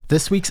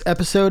This week's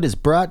episode is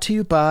brought to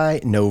you by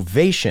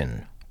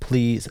Novation.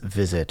 Please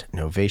visit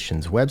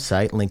Novation's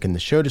website, link in the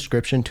show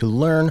description, to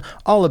learn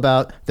all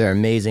about their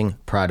amazing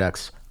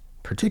products,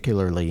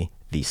 particularly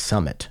the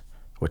Summit,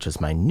 which is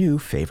my new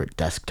favorite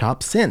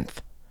desktop synth.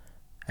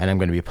 And I'm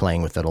going to be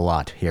playing with it a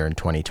lot here in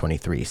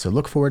 2023, so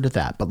look forward to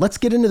that. But let's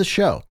get into the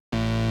show.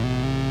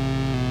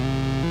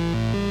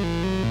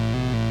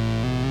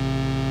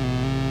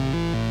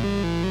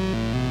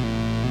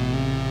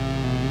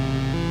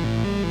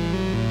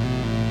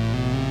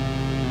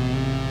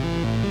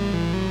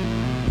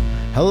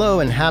 Hello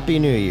and Happy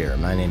New Year.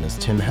 My name is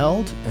Tim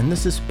Held, and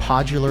this is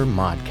Podular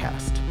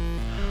Modcast.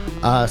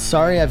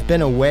 Sorry I've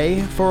been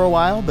away for a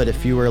while, but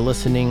if you were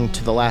listening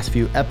to the last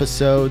few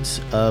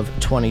episodes of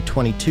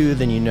 2022,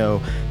 then you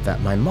know that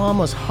my mom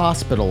was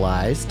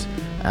hospitalized,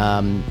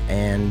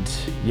 and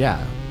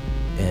yeah,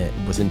 it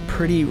was in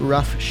pretty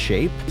rough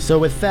shape. So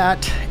with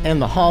that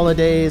and the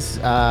holidays,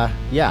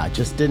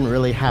 just didn't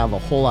really have a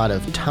whole lot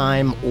of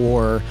time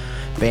or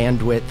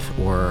bandwidth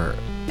or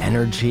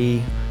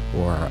energy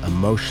or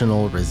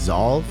emotional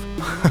resolve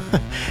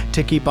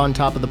to keep on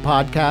top of the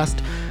podcast.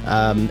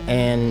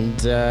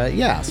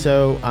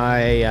 So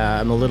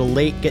I'm a little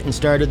late getting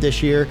started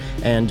this year.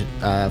 And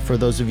for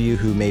those of you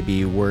who may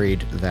be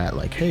worried that,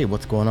 like, hey,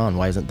 what's going on?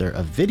 Why isn't there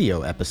a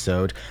video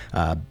episode?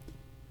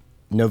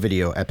 No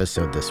video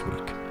episode this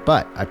week.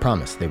 But I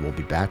promise they will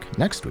be back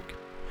next week.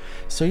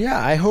 So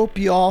yeah, I hope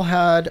you all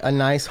had a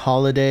nice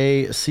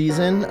holiday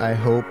season. I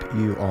hope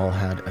you all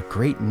had a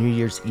great New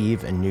Year's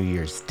Eve and New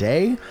Year's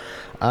Day.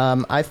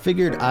 I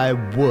figured I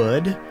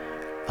would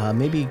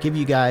maybe give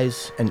you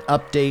guys an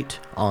update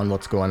on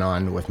what's going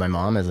on with my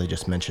mom. As I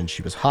just mentioned,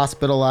 she was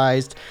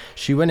hospitalized.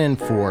 She went in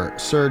for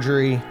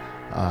surgery.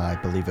 I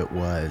believe it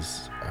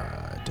was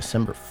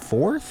December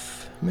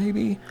 4th,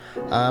 maybe.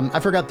 I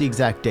forgot the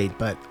exact date,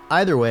 but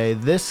either way,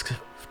 this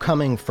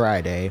coming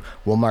Friday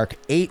will mark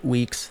 8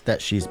 weeks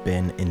that she's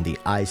been in the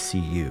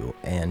ICU,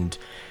 and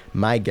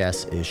my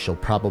guess is she'll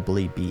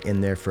probably be in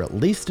there for at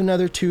least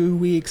another 2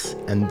 weeks,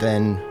 and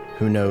then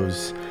who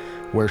knows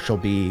where she'll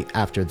be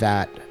after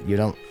that.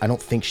 I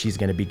don't think she's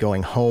going to be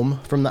going home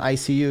from the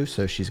ICU,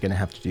 so she's going to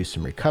have to do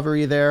some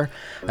recovery there.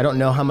 I don't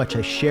know how much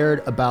I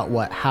shared about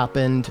what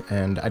happened,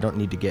 and I don't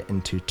need to get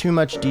into too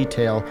much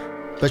detail.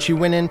 But she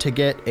went in to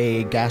get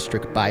a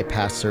gastric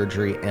bypass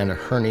surgery and a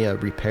hernia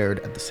repaired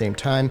at the same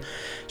time.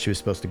 She was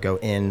supposed to go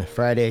in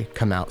Friday,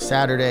 come out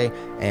Saturday,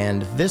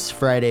 and this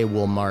Friday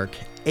will mark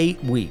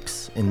 8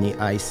 weeks in the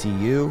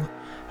ICU.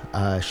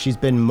 She's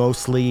been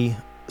mostly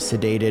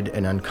sedated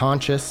and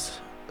unconscious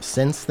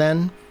since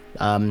then.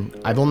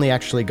 I've only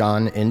actually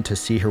gone in to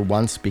see her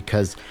once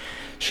because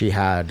she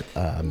had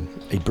a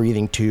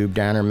breathing tube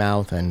down her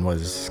mouth and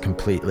was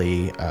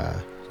completely,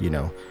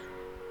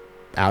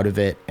 out of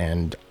it.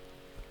 And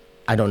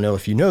I don't know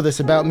if you know this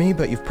about me,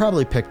 but you've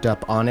probably picked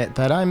up on it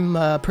that I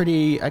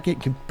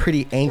get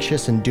pretty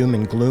anxious and doom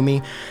and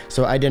gloomy.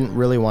 So I didn't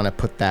really want to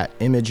put that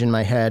image in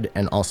my head.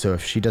 And also,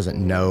 if she doesn't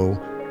know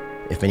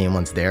if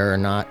anyone's there or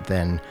not,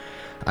 then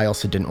I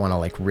also didn't want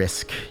to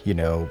risk,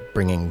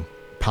 bringing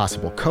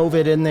possible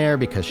COVID in there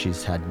because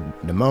she's had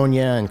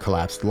pneumonia and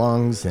collapsed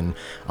lungs and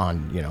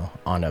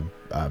on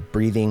a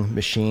breathing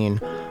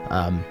machine.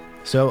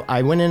 So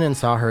I went in and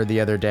saw her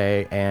the other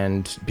day,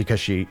 and because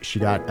she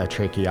got a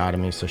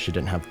tracheotomy, so she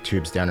didn't have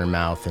tubes down her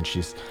mouth, and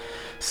she's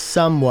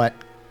somewhat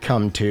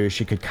come to.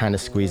 She could kind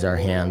of squeeze our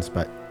hands,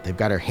 but they've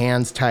got her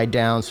hands tied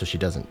down so she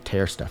doesn't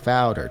tear stuff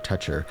out or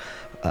touch her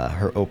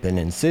open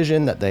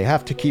incision that they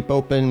have to keep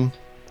open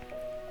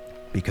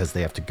because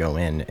they have to go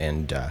in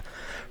and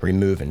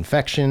remove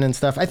infection and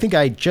stuff. I think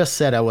I just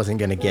said I wasn't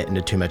going to get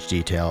into too much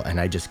detail, and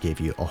I just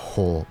gave you a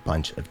whole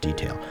bunch of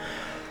detail.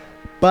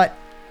 But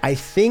I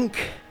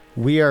think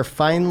we are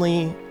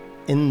finally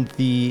in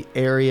the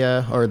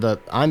area,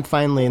 I'm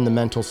finally in the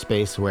mental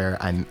space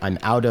where I'm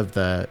out of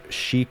the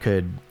she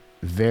could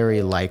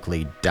very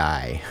likely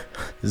die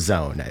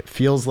zone. It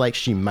feels like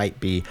she might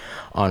be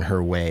on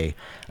her way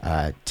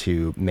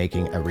to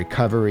making a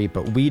recovery,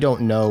 but we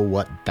don't know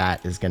what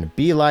that is going to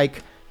be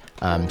like.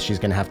 She's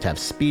going to have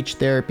speech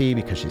therapy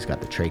because she's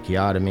got the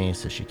tracheotomy,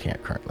 so she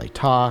can't currently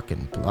talk,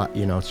 and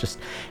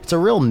it's a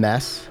real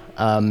mess.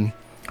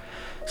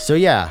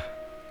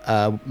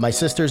 My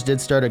sisters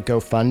did start a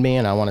GoFundMe,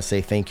 and I want to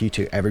say thank you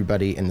to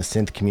everybody in the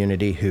synth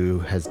community who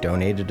has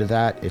donated to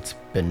that. It's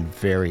been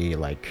very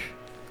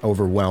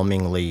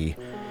overwhelmingly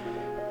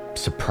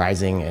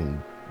surprising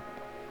and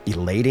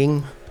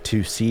elating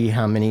to see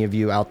how many of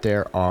you out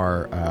there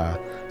are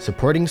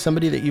supporting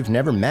somebody that you've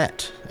never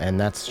met, and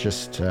that's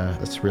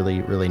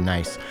really, really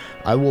nice.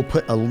 I will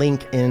put a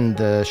link in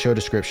the show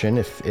description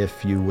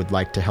if you would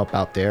like to help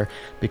out there,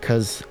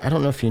 because I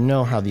don't know if you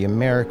know how the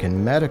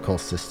American medical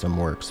system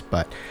works,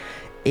 but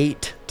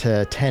 8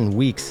 to 10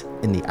 weeks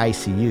in the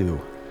ICU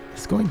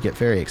is going to get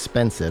very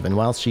expensive, and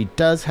while she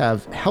does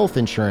have health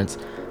insurance,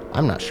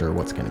 I'm not sure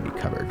what's going to be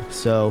covered.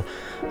 So,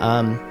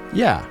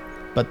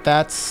 but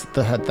that's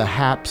the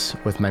haps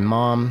with my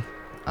mom.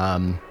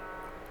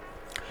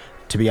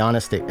 To be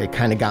honest, it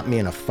kind of got me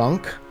in a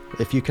funk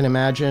if you can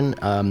imagine,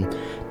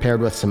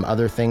 paired with some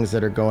other things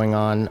that are going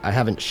on. I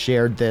haven't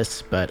shared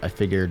this, but I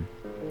figured,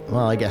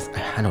 well, I guess,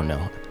 I don't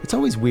know. It's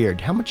always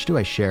weird. How much do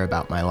I share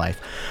about my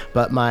life?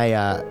 But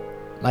my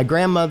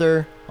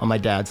grandmother on my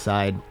dad's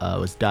side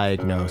was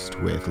diagnosed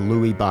with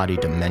Lewy body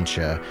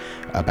dementia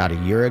about a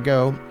year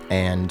ago,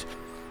 and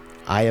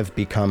I have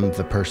become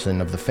the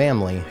person of the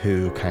family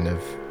who kind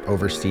of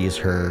oversees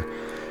her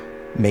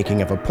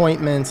making of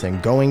appointments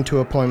and going to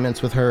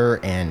appointments with her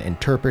and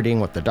interpreting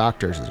what the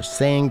doctors are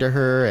saying to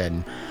her.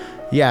 And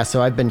yeah,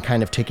 so I've been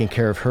kind of taking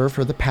care of her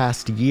for the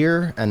past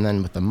year. And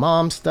then with the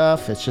mom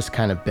stuff, it's just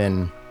kind of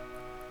been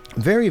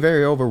very,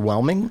 very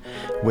overwhelming,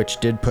 which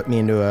did put me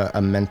into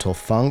a mental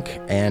funk.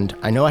 And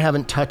I know I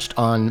haven't touched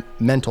on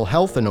mental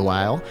health in a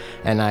while,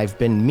 and I've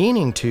been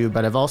meaning to,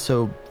 but I've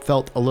also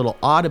felt a little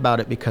odd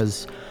about it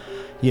because,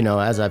 you know,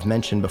 as I've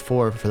mentioned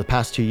before, for the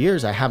past 2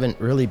 years, I haven't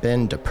really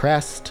been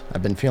depressed.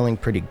 I've been feeling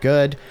pretty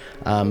good.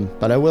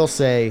 But I will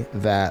say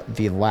that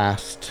the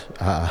last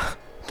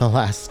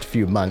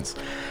few months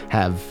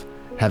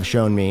have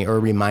shown me or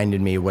reminded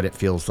me what it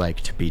feels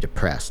like to be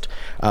depressed.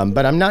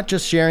 But I'm not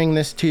just sharing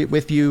this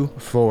with you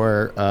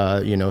for,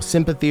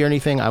 sympathy or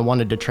anything. I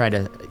wanted to try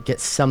to get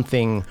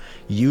something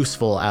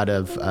useful out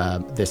of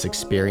this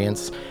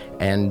experience.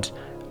 And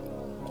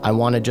I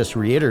want to just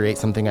reiterate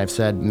something I've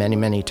said many,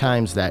 many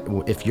times, that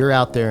if you're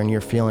out there and you're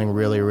feeling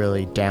really,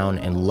 really down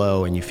and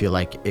low and you feel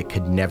like it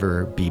could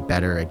never be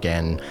better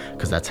again,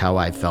 because that's how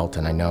I felt,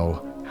 and I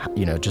know,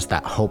 just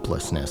that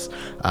hopelessness,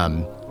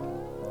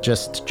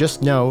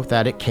 just know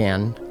that it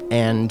can.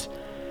 And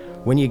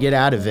when you get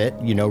out of it,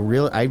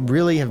 I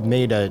really have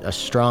made a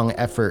strong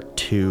effort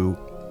to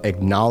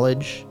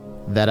acknowledge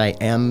that I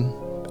am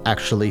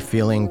actually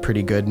feeling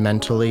pretty good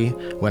mentally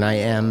when I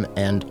am,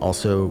 and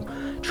also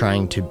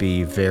trying to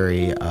be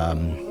very,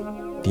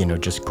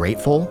 just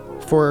grateful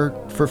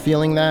for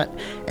feeling that,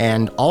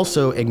 and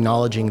also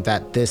acknowledging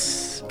that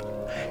this,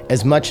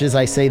 as much as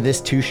I say this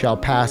too shall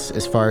pass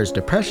as far as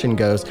depression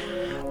goes,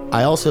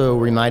 I also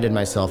reminded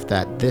myself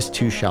that this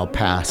too shall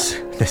pass,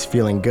 this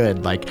feeling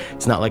good. Like,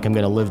 it's not like I'm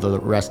going to live the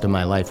rest of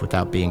my life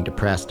without being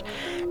depressed.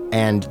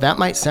 And that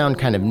might sound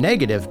kind of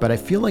negative, but I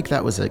feel like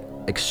that was an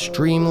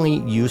extremely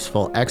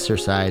useful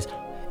exercise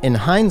in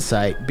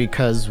hindsight,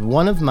 because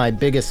one of my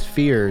biggest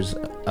fears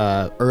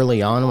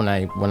early on when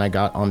I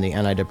got on the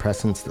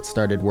antidepressants that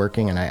started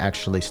working and I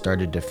actually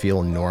started to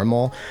feel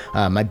normal,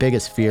 my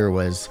biggest fear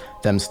was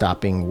them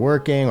stopping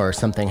working or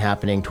something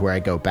happening to where I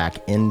go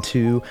back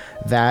into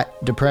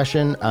that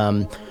depression.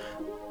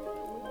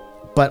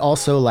 But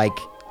also,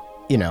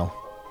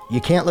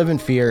 you can't live in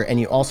fear, and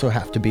you also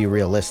have to be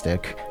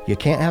realistic. You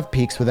can't have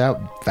peaks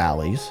without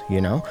valleys,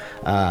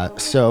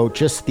 So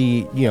just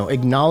the,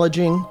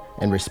 acknowledging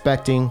and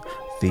respecting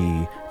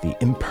the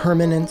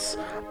impermanence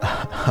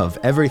of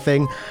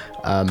everything.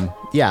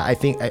 I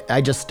think I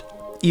just,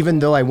 even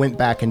though I went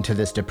back into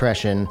this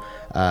depression,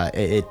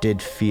 it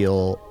did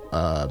feel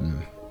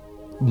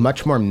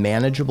much more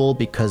manageable,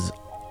 because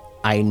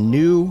I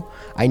know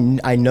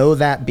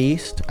that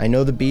beast. I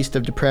know the beast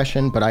of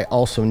depression, but I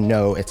also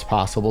know it's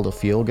possible to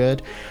feel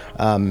good.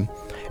 And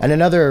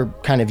another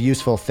kind of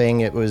useful thing,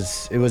 it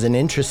was an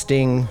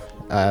interesting,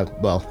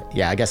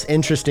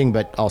 interesting,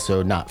 but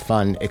also not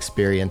fun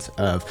experience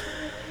of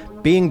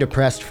being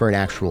depressed for an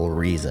actual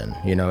reason.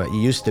 It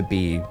used to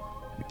be,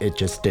 it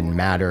just didn't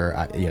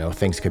matter.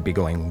 Things could be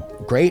going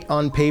great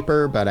on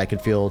paper, but I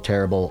could feel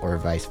terrible, or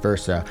vice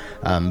versa.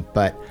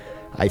 But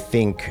I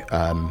think,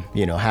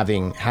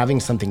 having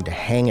something to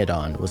hang it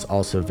on was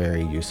also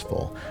very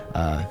useful.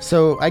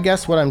 So I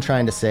guess what I'm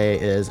trying to say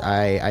is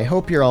I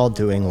hope you're all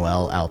doing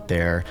well out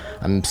there.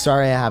 I'm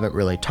sorry I haven't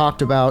really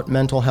talked about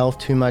mental health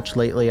too much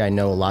lately. I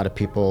know a lot of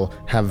people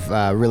have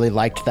really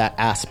liked that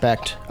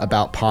aspect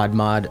about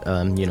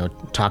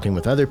PodMod, talking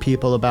with other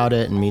people about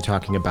it and me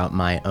talking about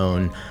my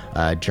own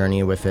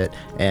journey with it.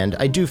 And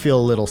I do feel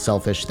a little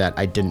selfish that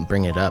I didn't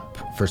bring it up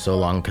for so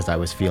long, because I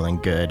was feeling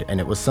good, and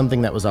it was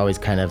something that was always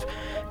kind of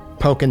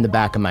poking the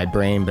back of my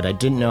brain, but I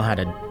didn't know how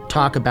to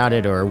talk about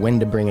it or when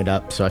to bring it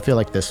up, so I feel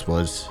like this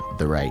was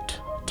the right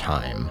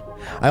time.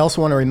 I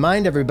also want to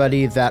remind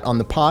everybody that on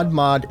the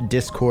PodMod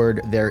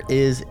Discord, there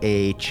is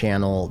a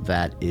channel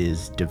that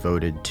is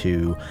devoted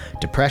to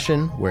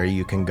depression, where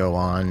you can go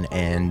on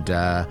and,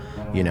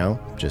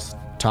 just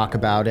talk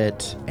about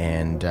it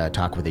and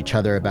talk with each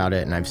other about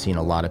it. And I've seen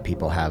a lot of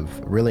people have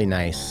really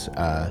nice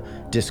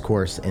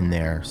discourse in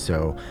there.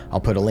 So I'll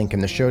put a link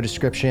in the show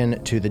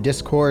description to the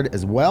Discord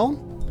as well.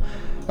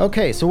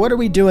 Okay, so what are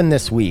we doing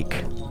this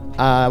week?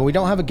 We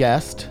don't have a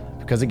guest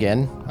because,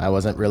 again, I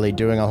wasn't really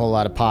doing a whole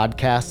lot of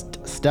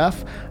podcast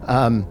stuff.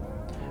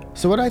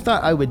 So what I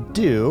thought I would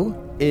do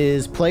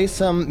is play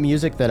some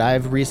music that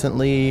I've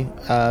recently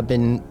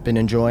been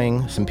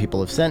enjoying. Some people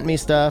have sent me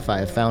stuff. I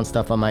have found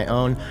stuff on my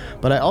own.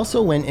 But I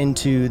also went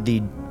into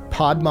the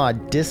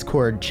PodMod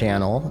Discord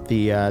channel,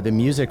 the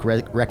music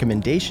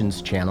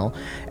recommendations channel,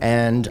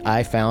 and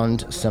I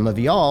found some of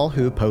y'all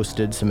who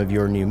posted some of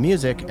your new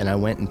music, and I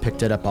went and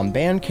picked it up on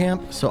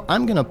Bandcamp. So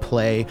I'm gonna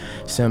play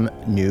some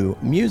new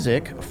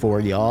music for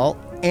y'all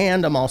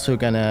and I'm also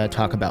gonna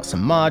talk about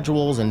some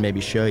modules and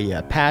maybe show you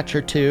a patch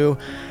or two.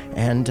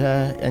 And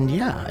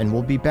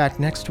we'll be back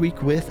next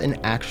week with an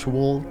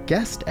actual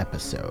guest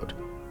episode.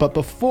 But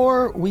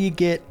before we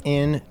get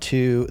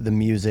into the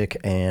music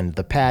and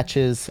the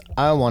patches,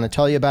 I want to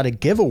tell you about a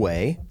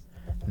giveaway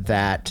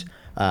that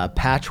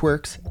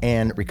Patchworks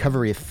and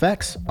Recovery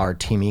Effects are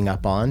teaming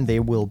up on. They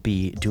will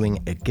be doing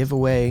a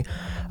giveaway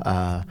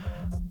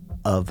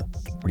of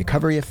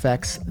Recovery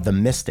Effects The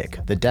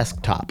Mystic, the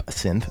desktop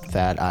synth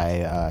that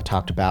I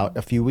talked about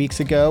a few weeks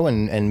ago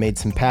and made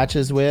some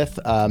patches with.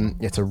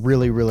 It's a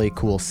really, really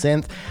cool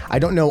synth. I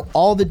don't know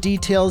all the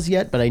details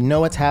yet, but I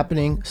know it's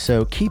happening,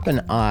 so keep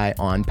an eye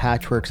on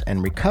Patchworks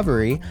and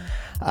Recovery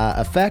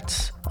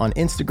Effects on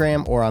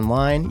Instagram or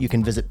online. You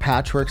can visit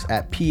Patchworks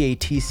at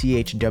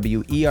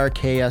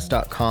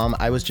patchwerks.com.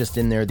 I was just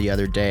in there the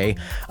other day,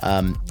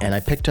 and I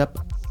picked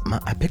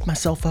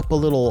myself up a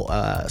little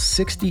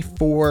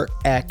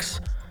 64X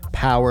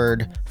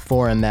powered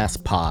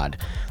 4MS pod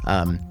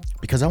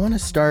because I want to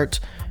start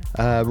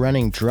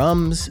running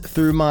drums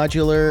through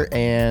modular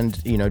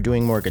and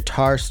doing more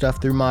guitar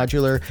stuff through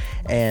modular.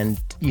 And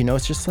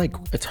it's just like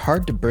it's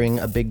hard to bring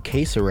a big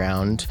case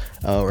around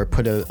or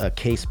put a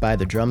case by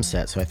the drum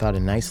set, so I thought a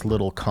nice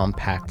little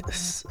compact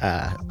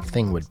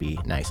thing would be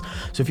nice.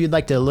 So if you'd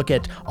like to look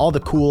at all the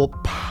cool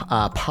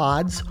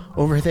pods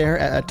over there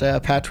at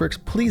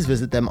Patchworks, please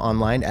visit them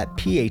online at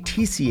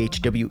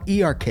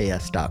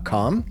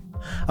patchwerks.com.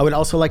 I would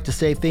also like to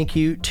say thank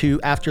you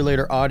to After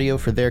Later Audio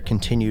for their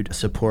continued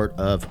support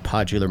of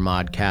Podular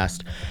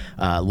Modcast.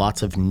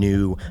 Lots of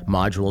new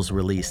modules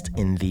released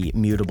in the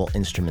Mutable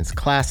Instruments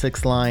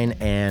Classics line,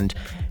 and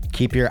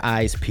keep your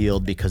eyes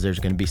peeled because there's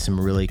going to be some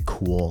really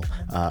cool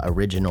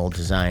original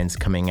designs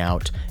coming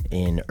out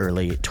in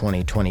early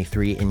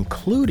 2023,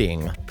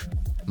 including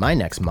my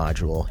next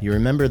module. You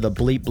remember the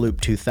Bleep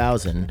Bloop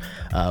 2000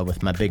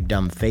 with my big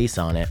dumb face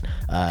on it?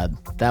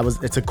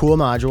 It's a cool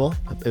module.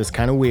 It was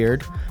kind of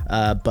weird,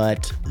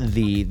 but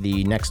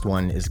the next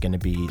one is going to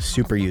be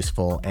super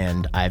useful,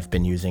 and I've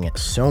been using it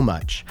so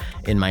much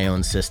in my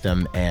own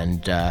system,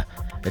 and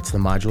it's the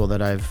module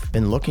that I've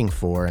been looking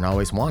for and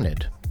always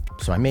wanted.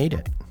 So I made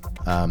it.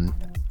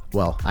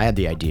 Well, I had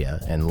the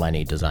idea and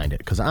Lenny designed it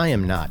because I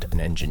am not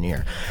an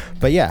engineer.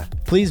 But yeah,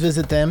 please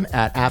visit them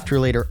at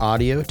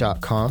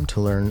afterlateraudio.com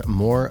to learn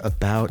more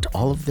about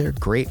all of their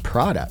great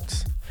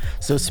products.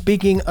 So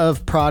speaking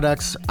of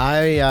products,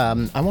 I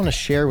want to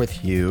share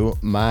with you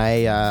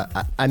my,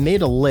 I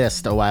made a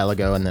list a while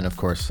ago, and then of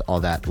course all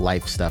that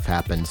life stuff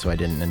happened, so I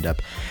didn't end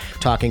up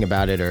talking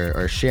about it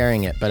or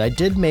sharing it, but I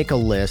did make a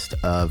list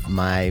of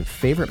my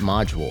favorite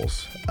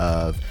modules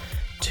of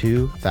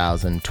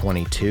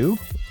 2022.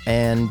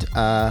 And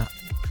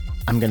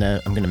I'm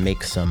gonna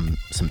make some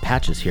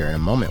patches here in a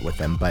moment with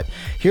them, but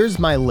here's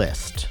my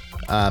list.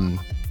 I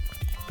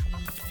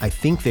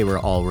think they were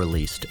all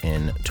released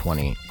in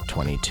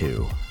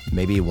 2022.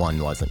 Maybe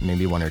one wasn't,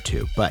 maybe one or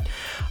two. But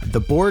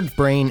the Board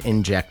Brain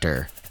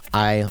Injector,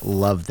 I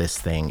love this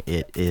thing.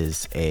 It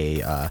is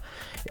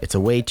it's a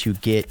way to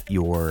get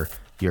your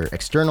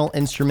external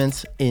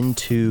instruments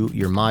into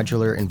your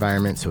modular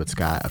environment. So it's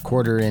got a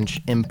 1/4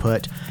 inch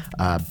input,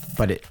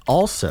 but it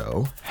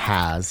also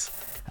has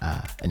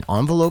an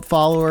envelope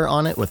follower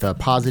on it with a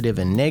positive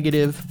and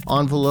negative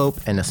envelope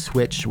and a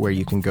switch where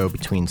you can go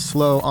between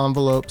slow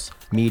envelopes,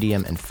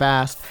 medium, and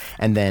fast,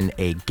 and then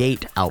a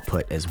gate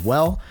output as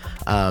well.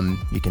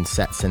 You can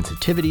set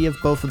sensitivity of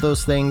both of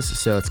those things.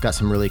 So it's got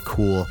some really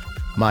cool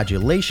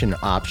modulation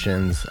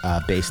options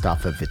based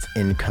off of its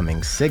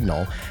incoming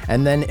signal.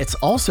 And then it's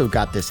also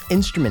got this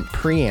instrument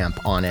preamp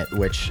on it,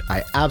 which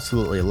I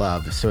absolutely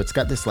love. So it's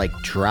got this like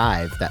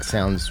drive that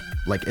sounds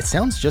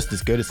just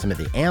as good as some of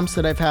the amps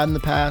that I've had in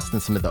the past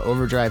and some of the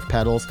overdrive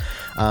pedals.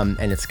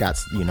 And it's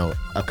got,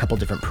 a couple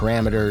different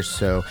parameters.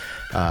 So,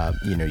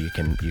 you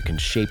can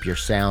shape your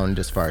sound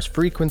as far as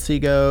frequency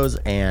goes.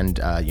 And,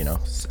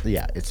 it's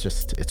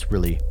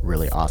really,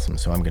 really awesome.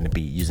 So I'm going to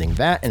be using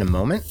that in a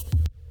moment.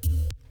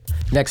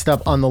 Next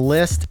up on the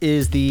list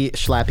is the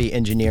Schlappi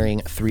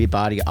Engineering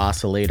 3-body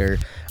oscillator.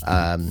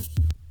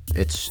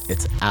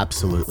 It's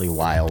absolutely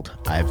wild.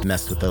 I've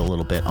messed with it a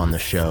little bit on the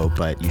show,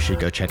 but you should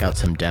go check out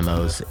some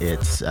demos.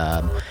 It's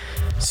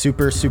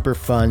super, super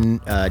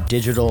fun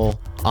digital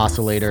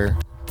oscillator.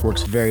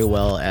 Works very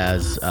well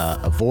as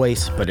a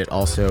voice, but it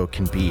also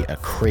can be a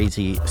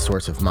crazy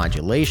source of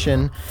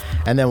modulation.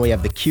 And then we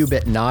have the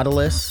Qubit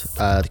Nautilus,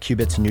 the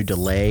Qubit's new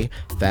delay.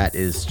 That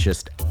is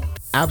just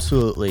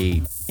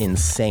absolutely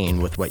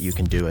insane with what you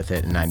can do with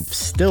it, and I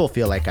still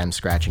feel like I'm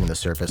scratching the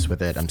surface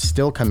with it. I'm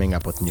still coming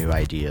up with new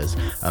ideas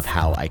of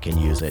how I can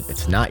use it.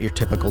 It's not your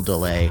typical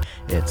delay.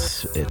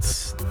 It's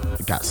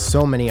got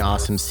so many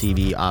awesome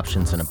CV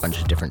options and a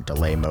bunch of different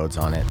delay modes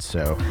on it,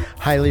 so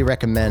highly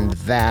recommend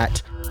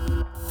that.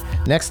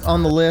 Next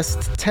on the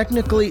list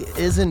technically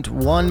isn't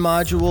one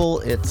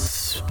module,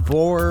 it's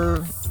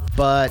 4,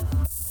 but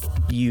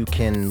you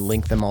can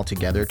link them all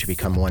together to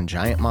become one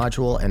giant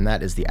module, and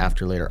that is the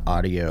After Later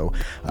Audio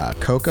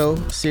Coco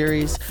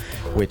series,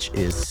 which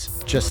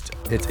is just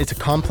it's a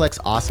complex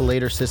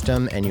oscillator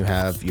system, and you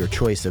have your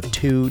choice of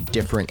two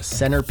different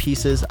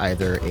centerpieces,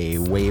 either a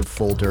wave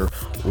folder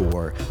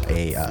or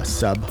a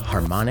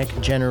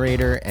sub-harmonic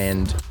generator.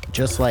 And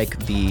just like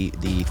the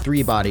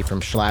three body from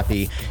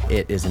Schlappi,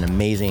 it is an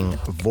amazing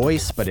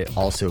voice, but it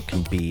also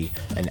can be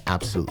an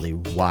absolutely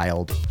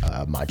wild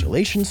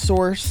modulation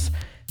source.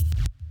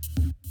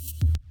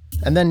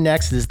 And then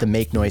next is the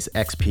Make Noise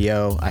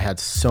XPO. I had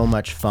so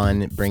much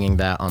fun bringing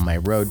that on my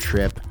road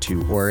trip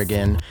to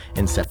Oregon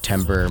in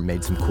September,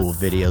 made some cool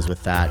videos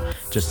with that.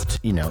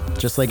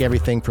 Just like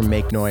everything from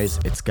Make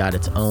Noise, it's got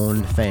its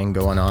own thing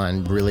going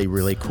on. Really,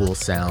 really cool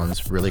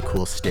sounds, really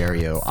cool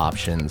stereo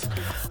options.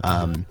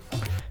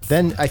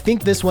 Then I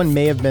think this one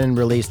may have been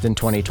released in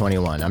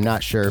 2021. I'm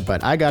not sure,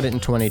 but I got it in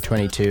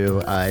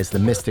 2022. It's the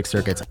Mystic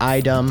Circuits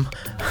IDUM.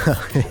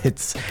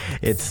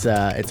 It's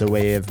a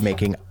way of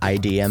making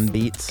IDM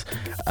beats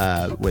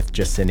with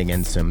just sending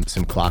in some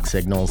clock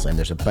signals, and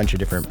there's a bunch of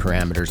different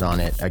parameters on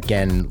it.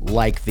 Again,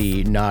 like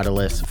the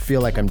Nautilus,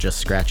 feel like I'm just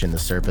scratching the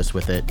surface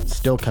with it.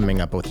 Still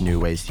coming up with new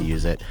ways to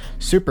use it.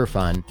 Super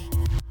fun.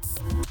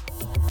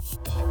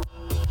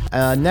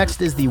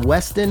 Next is the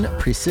Weston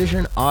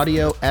Precision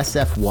Audio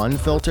SF1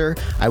 filter.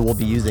 I will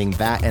be using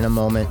that in a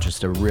moment.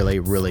 Just a really,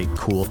 really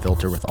cool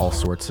filter with all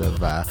sorts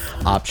of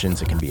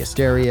options. It can be a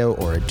stereo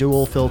or a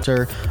dual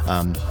filter.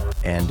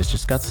 And it's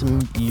just got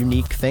some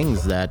unique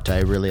things that I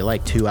really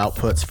like. 2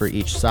 outputs for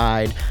each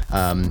side,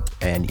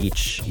 and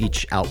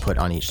each output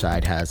on each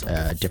side has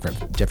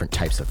different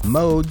types of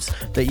modes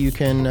that you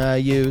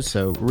can use.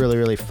 So really,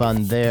 really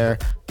fun there.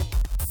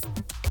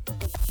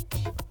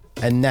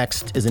 And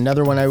next is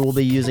another one I will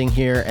be using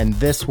here, and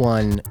this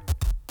one,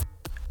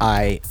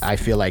 I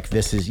feel like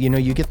this is,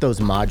 you get those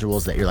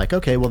modules that you're like,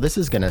 okay, well, this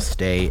is gonna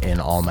stay in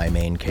all my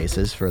main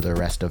cases for the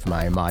rest of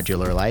my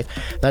modular life.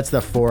 That's the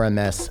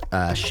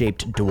 4MS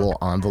shaped dual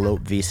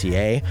envelope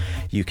VCA.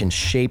 You can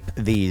shape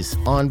these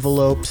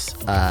envelopes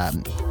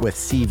with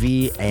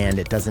CV, and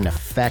it doesn't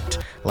affect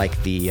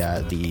like the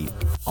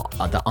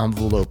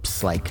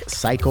envelopes like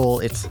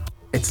cycle.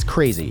 It's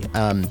crazy.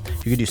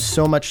 You can do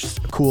so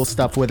much cool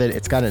stuff with it.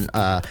 It's got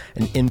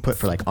an input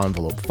for like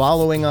envelope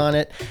following on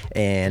it,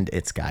 and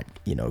it's got,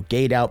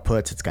 gate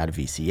outputs. It's got a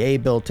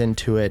VCA built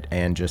into it,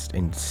 and just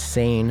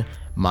insane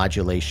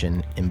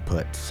modulation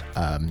inputs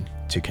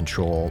to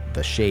control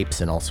the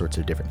shapes and all sorts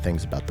of different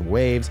things about the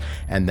waves.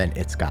 And then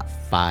it's got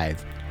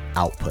 5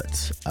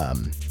 outputs.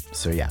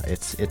 So yeah,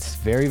 it's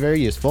very, very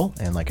useful.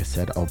 And like I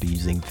said, I'll be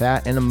using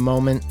that in a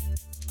moment.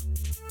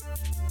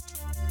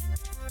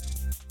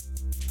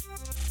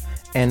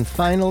 And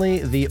finally,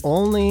 the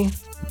only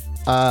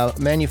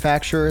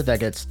manufacturer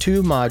that gets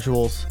 2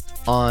 modules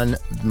on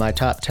my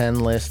top 10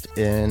 list,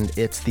 and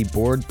it's the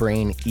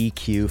BoardBrain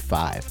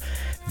EQ5.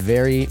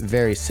 Very,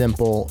 very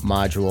simple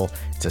module.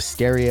 It's a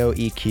stereo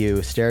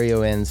EQ,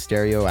 stereo in,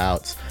 stereo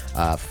outs,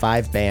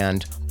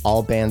 5-band.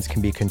 All bands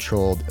can be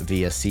controlled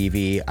via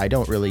CV. I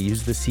don't really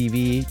use the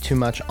CV too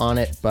much on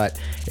it, but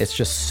it's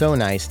just so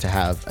nice to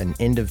have an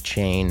end of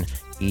chain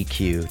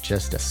EQ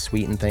just to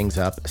sweeten things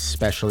up,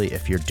 especially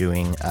if you're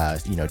doing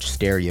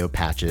stereo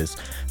patches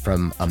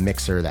from a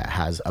mixer that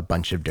has a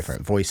bunch of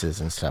different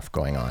voices and stuff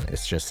going on.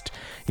 It's just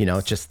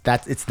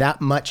it's that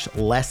much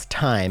less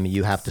time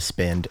you have to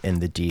spend in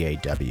the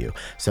DAW.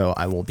 So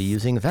I will be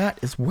using that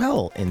as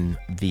well in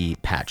the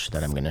patch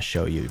that I'm going to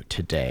show you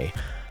today.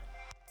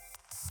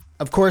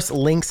 Of course,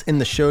 links in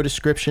the show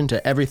description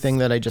to everything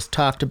that I just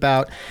talked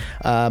about.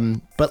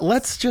 But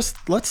let's do a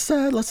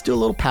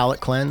little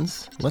palate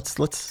cleanse. Let's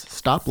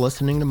stop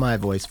listening to my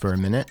voice for a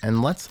minute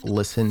and let's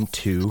listen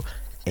to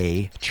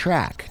a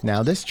track.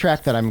 Now, this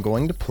track that I'm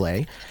going to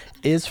play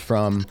is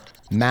from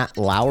Matt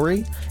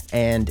Lowry,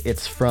 and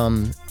it's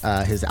from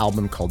his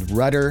album called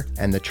Rudder,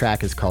 and the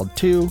track is called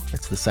 2.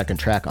 It's the second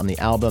track on the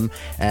album,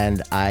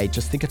 and I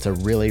just think it's a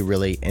really,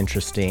 really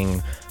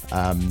interesting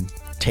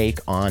take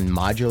on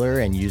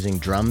modular and using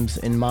drums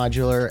in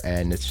modular,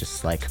 and it's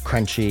just like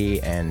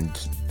crunchy and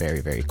very,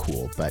 very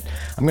cool. But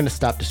I'm going to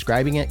stop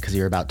describing it because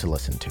you're about to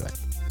listen to it.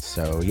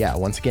 So yeah,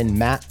 once again,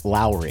 Matt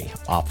Lowry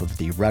off of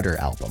the Rudder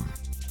album.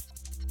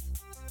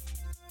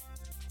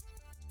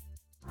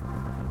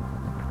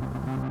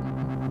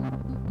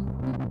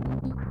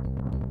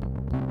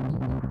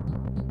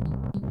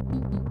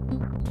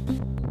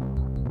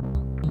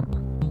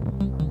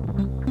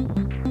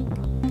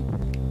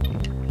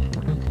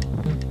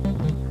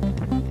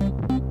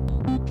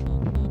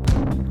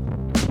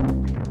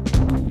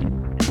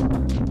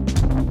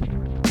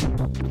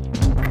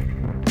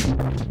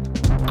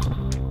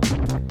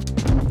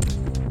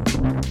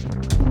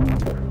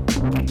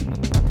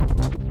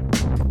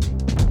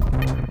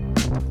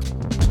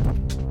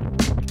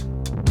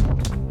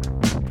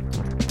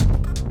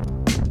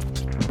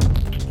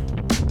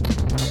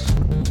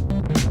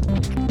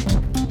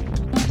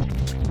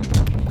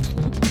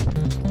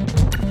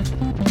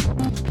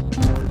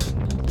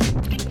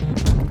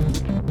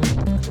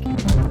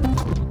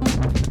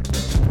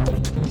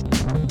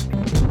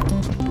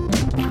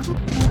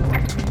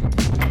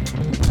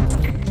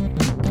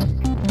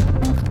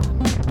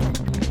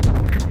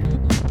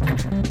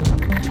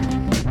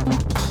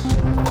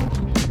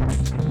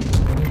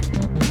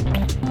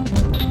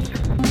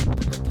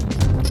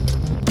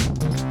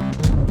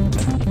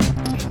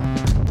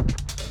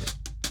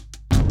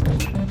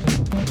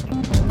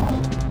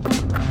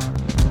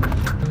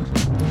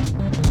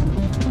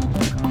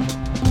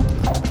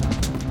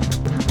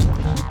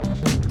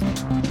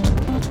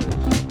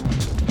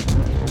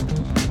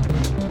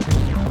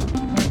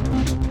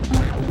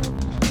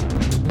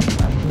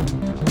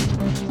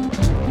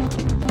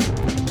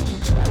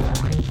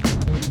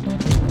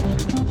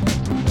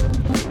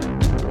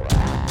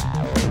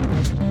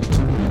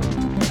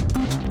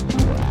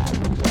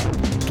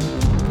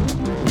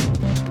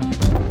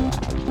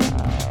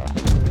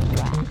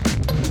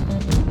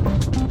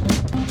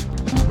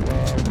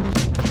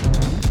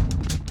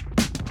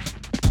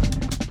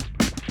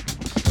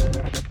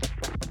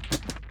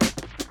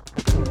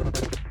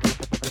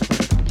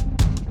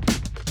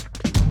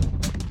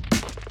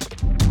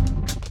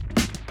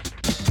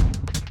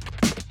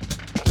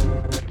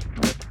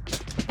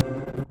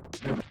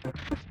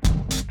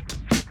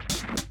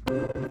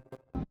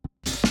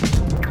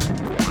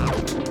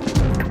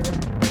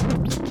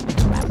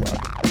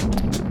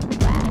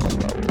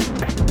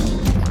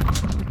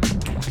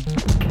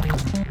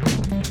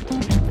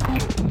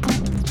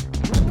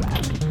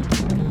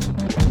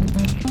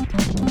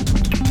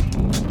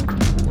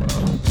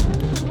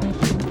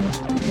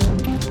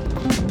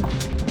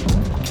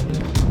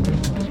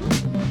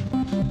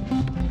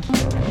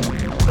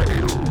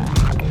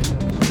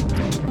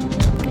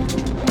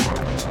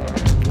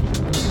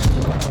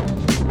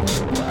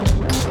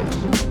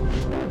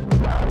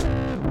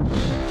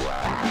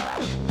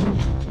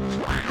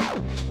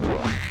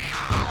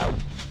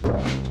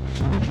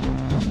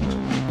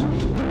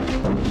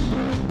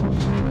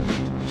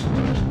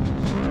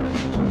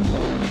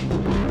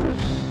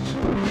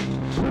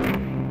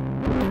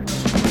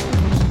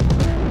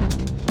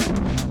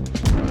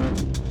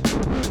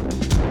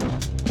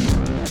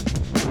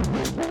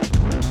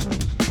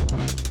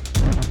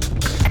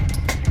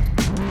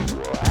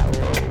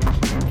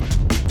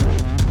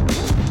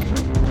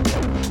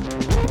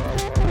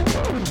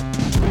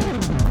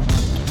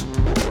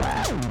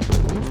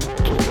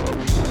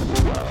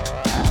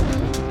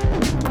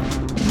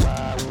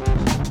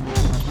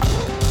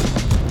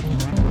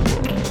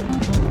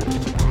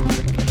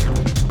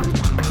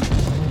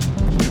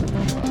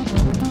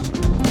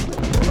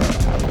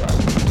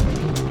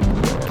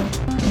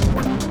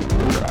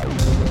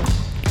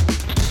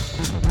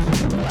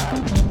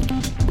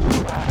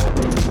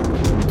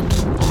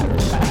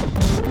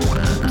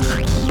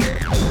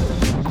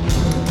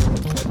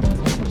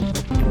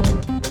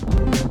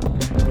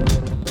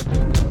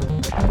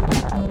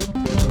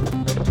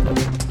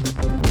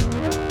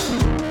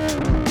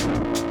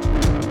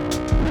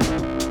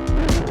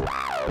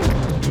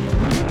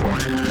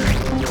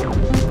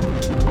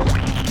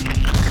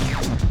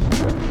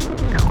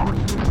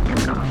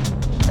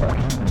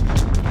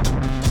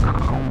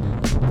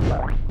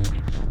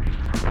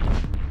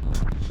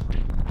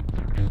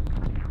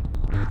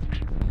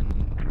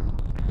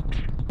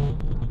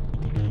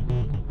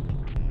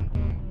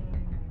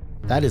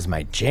 That is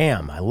my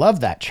jam. I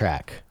love that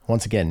track.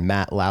 Once again,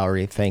 Matt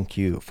Lowry, thank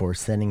you for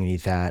sending me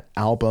that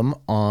album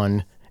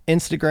on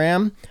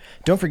Instagram.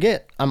 Don't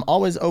forget, I'm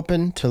always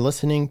open to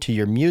listening to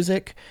your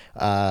music.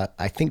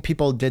 I think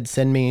people did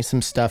send me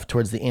some stuff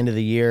towards the end of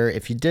the year.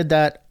 If you did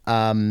that,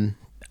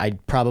 I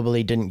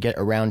probably didn't get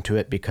around to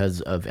it because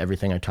of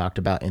everything I talked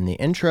about in the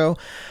intro.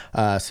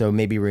 So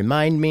maybe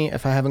remind me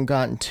if I haven't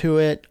gotten to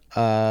it.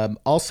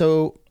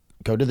 Also,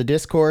 go to the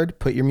Discord,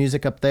 put your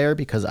music up there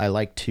because I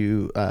like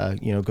to,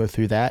 go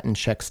through that and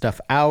check stuff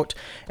out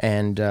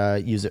and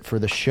use it for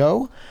the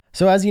show.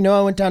 So as you know,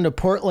 I went down to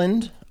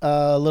Portland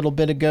a little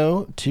bit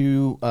ago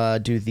to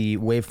do the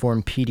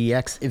Waveform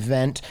PDX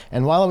event.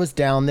 And while I was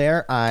down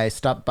there, I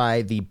stopped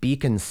by the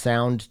Beacon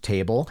Sound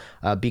table.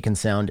 Beacon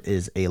Sound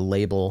is a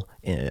label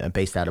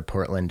based out of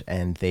Portland,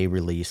 and they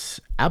release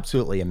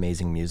absolutely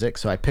amazing music.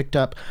 So I picked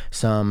up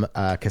some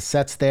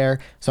cassettes there.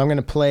 So I'm going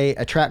to play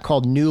a track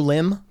called New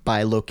Limb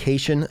by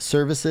Location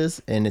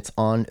Services, and it's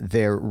on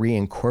their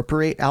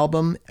Reincorporate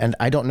album. And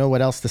I don't know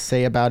what else to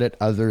say about it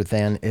other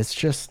than it's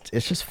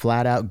just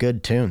flat out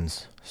good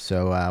tunes.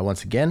 So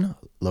once again,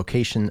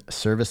 Location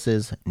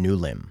Services, New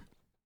Limb.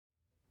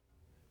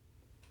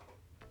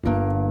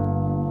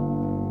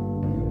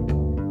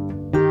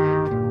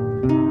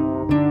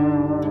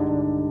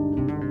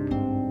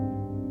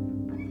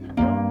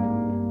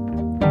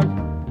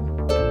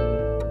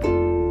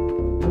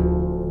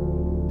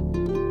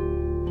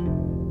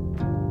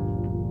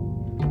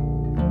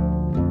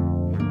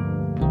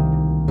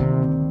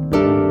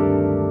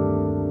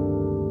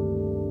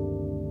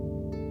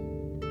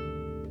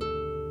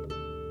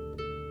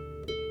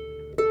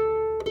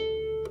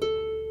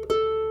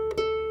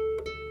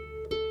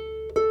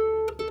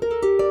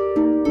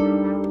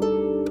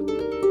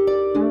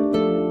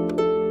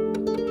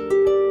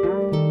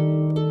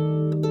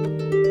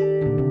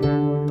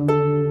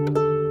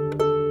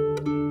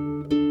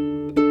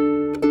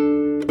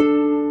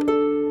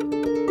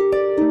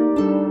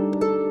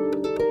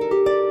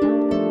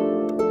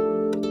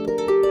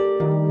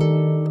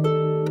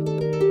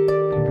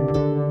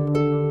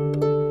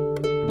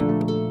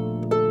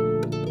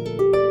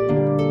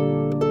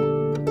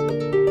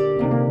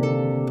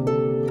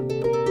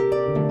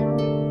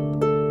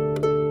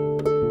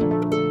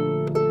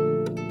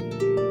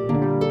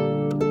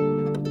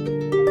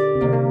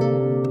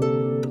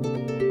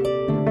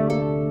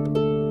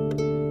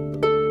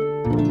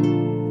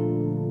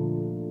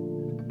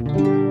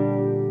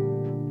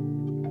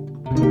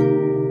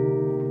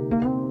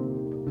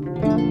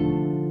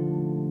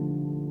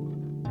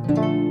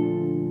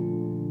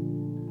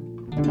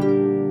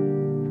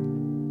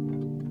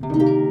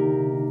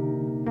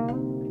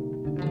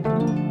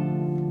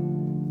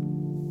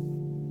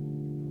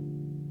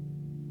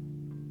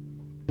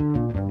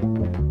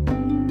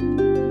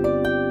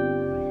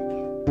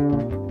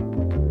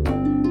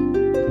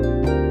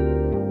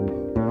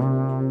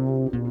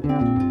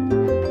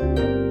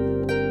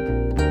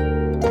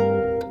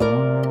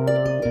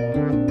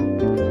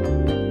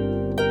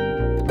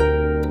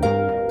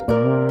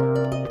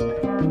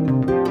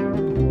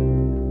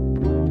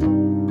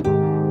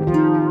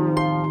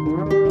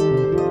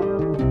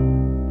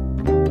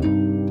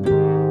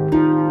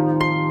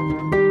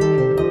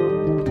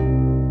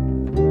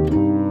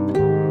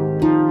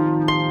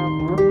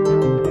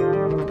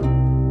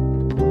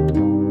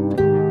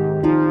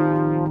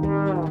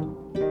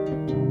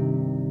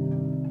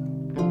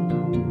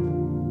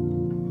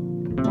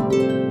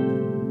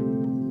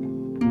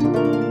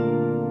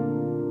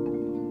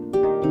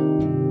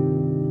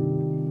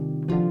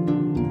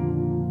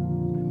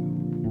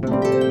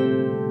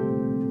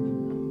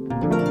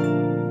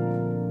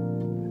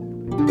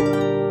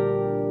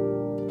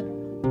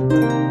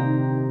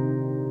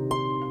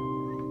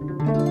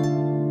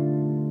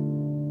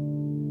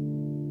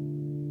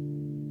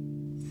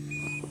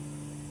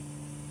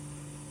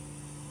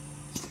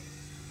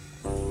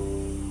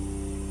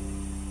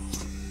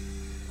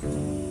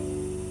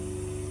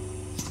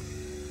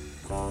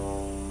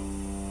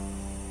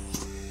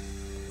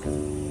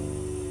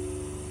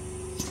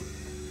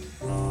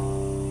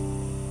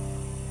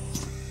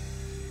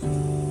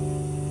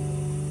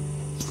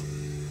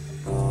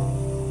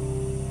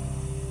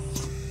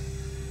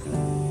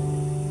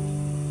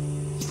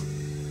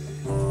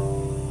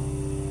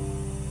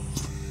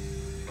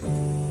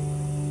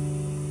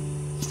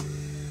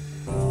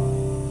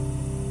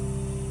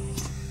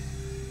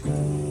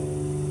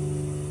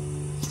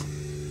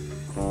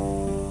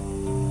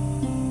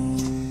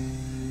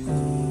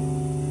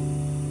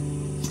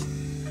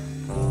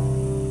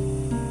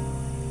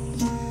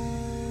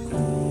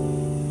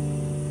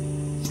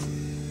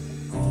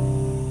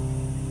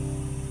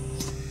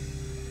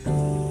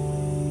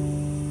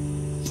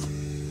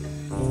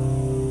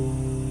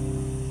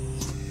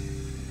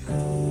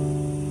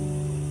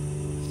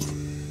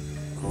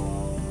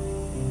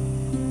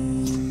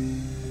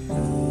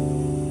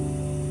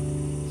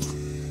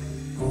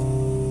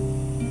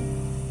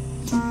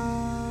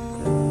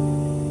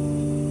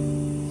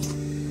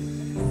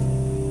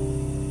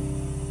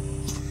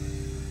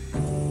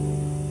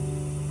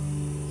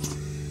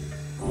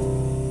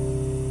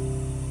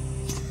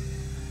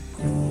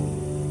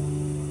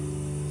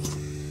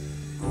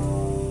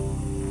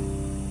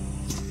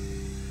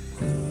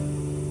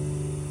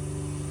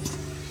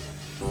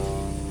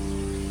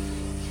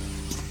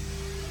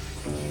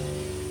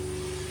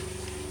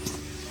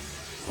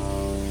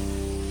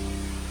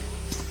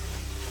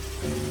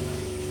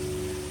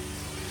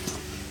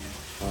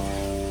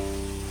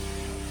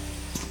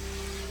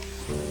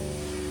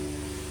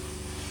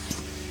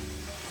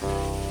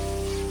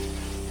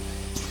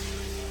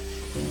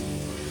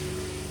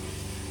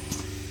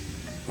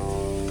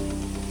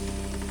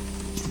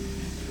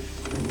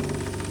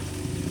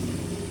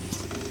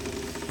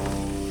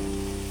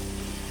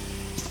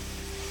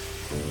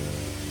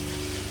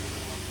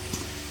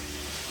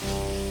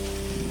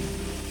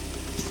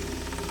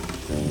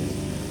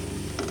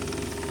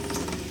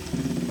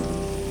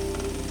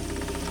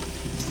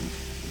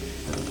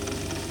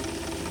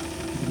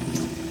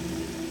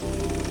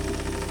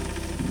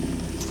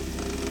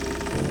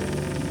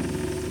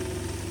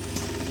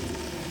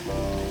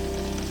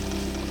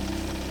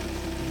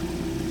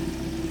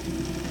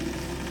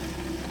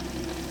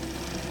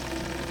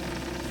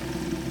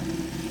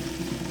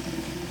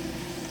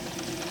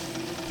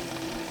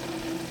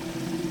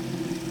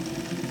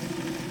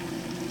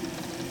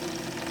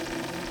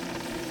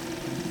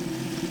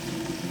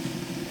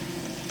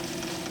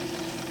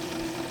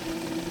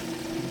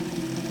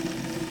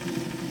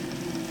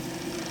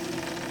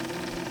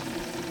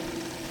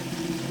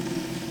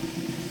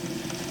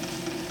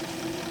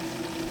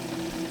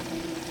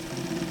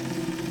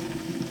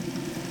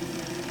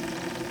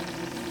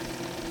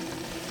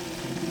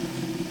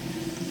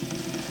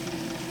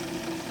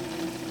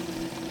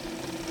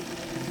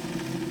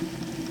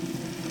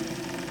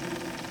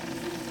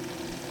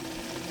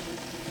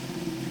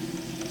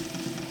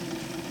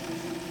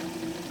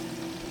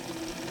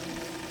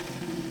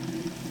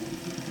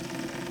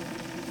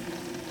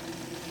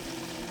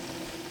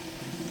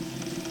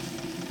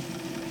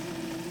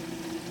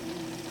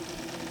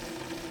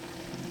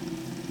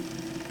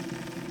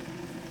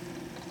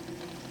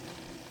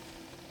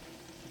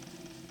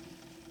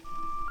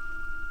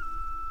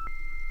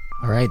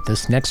 All right,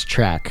 this next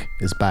track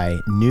is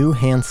by New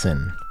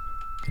Hansen.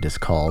 It is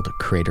called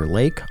Crater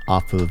Lake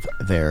off of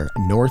their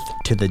North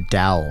to the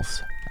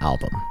Dalles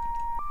album.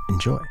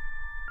 Enjoy.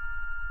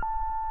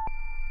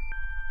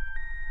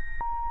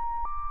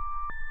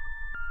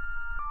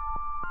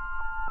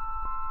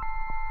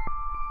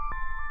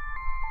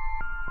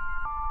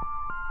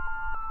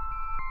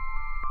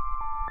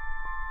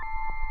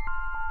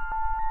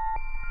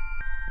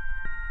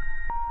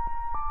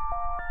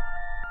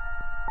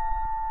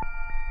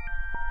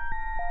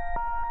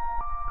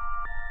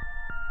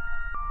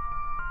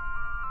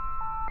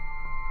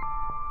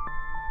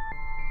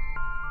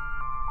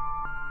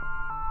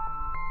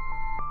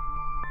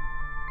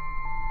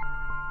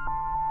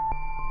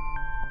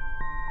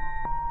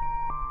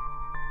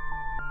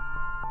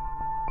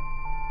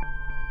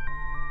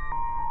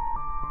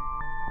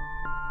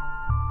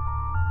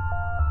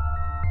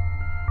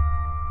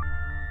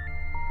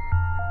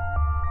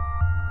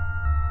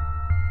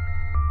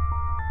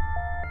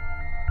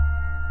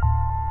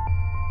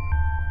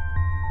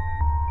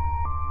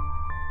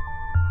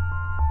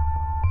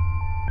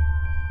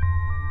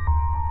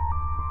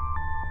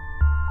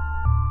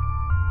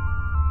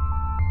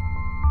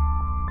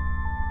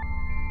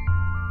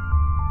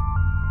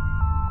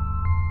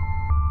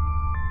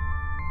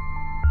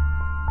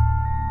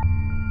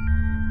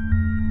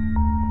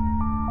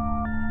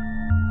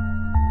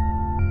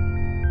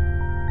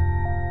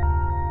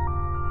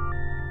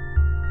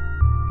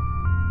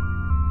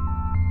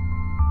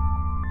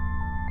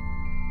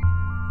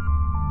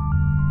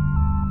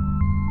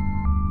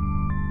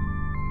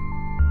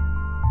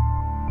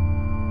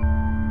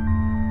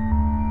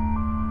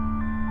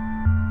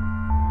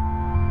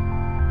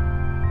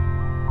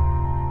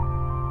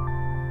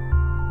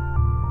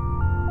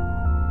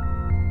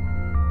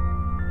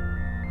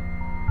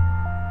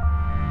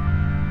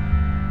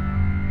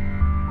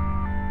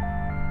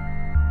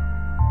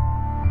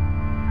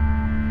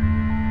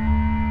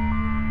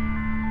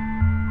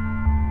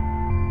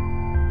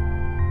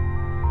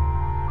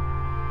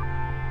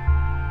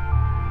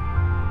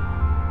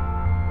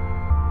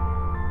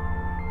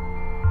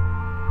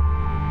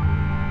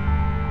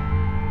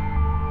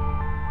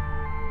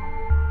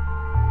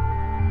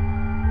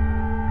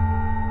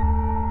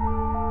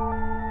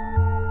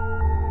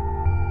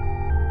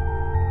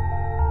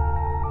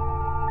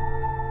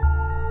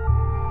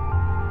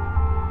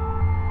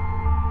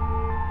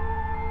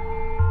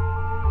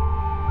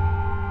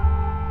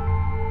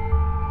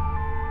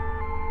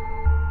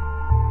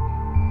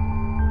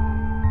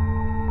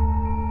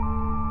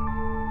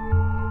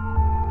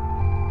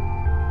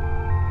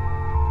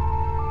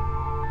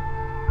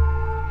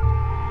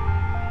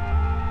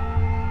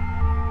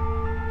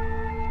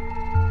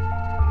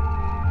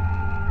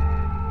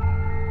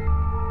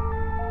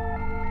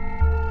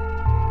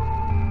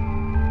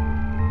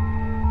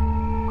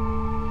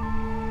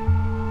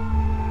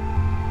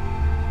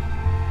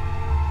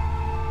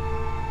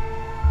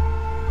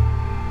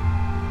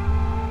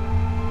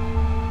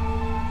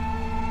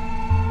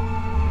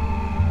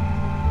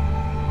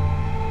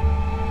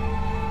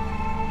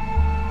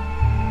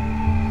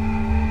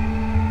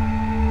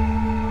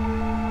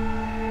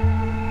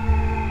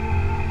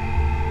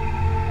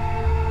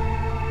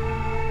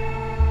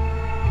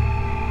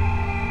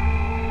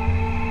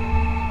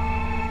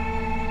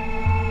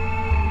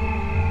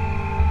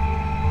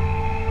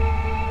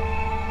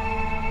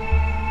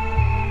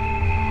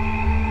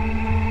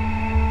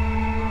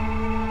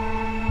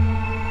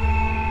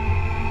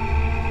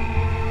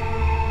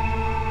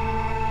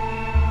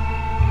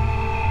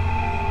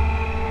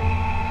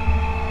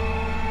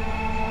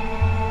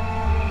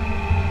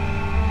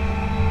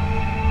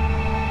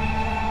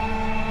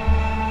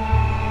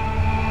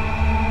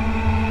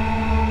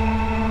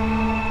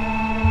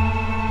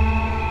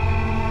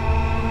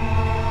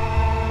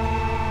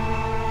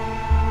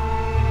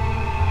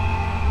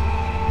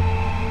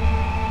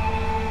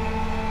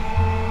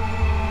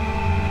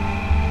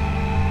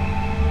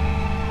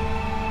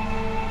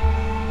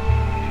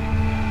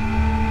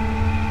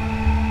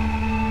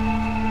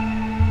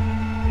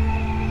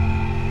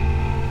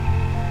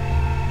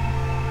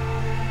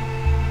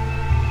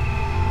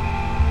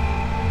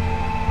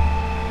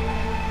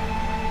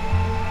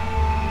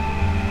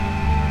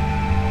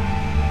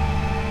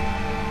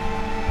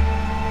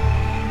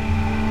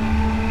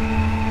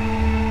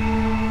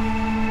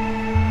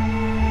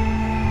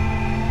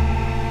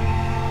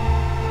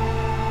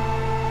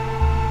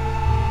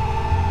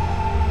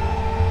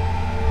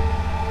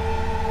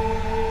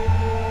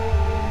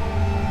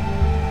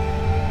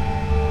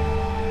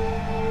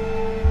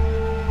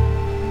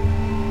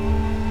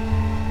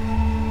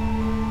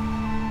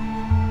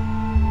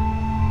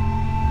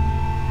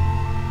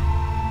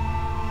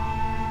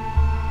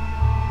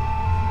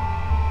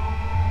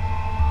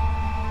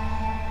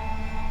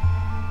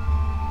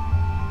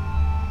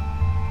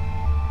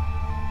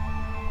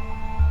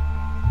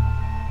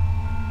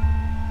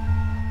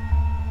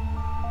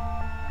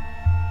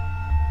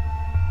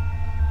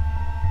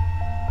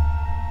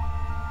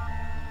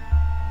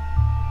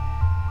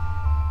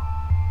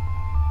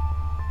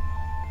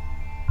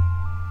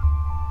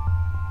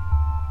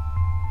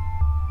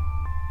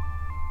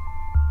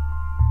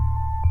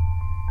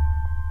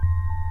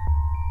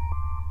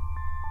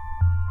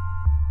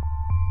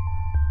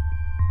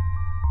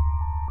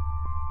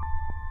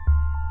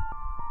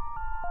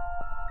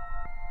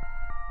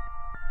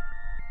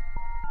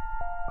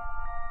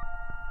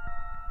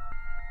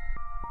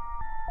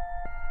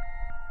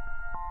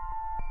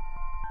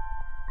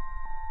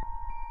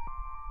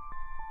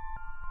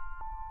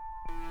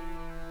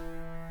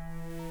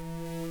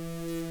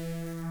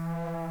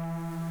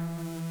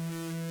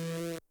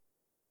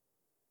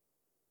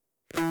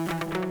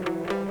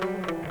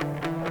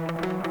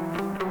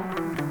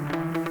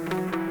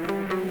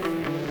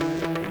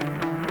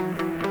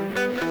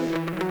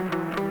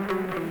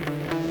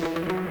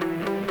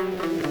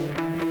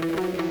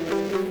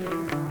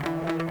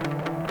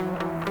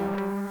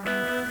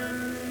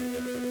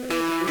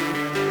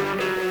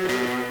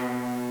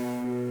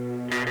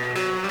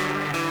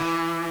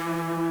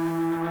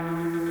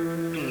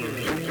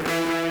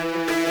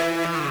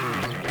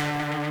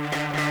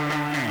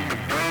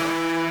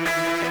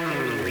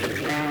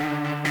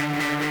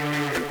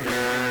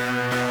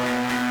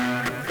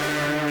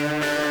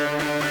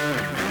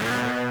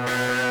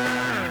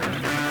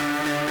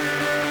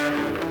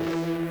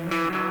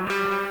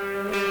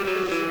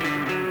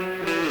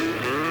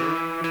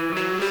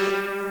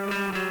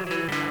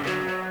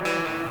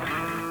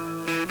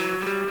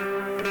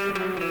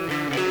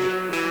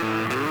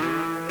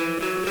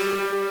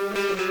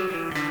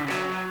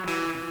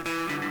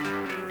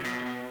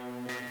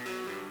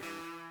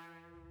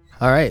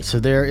 All right, so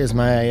there is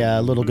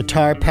my little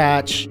guitar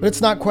patch, but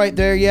it's not quite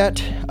there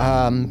yet,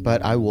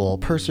 but I will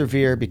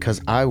persevere because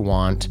I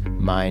want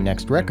my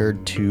next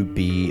record to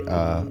be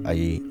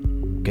a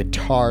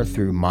guitar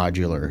through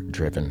modular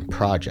driven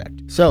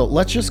project. So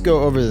let's just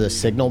go over the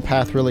signal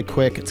path really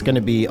quick. It's going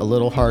to be a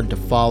little hard to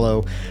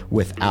follow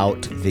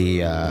without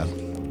a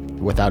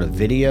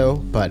video,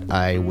 but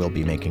I will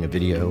be making a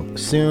video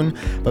soon.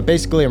 But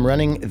basically I'm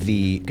running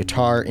the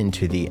guitar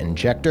into the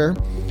injector,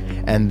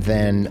 and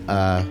then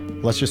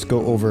let's just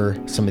go over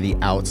some of the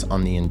outs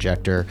on the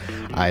injector.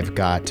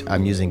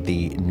 I'm using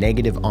the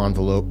negative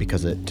envelope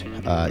because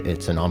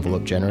it's an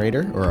envelope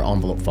generator, or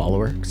envelope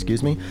follower,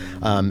 excuse me.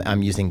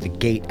 I'm using the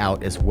gate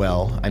out as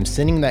well. I'm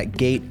sending that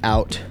gate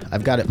out.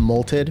 I've got it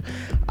multed.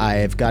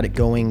 I've got it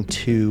going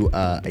to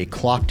a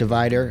clock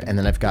divider, and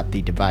then I've got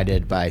the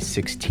divided by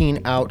 16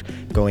 out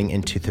going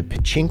into the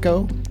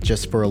pachinko,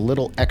 just for a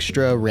little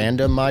extra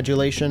random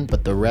modulation,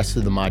 but the rest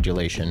of the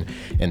modulation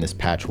in this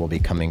patch will be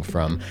coming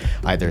from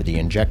either the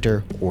injector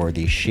or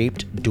the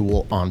shaped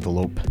dual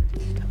envelope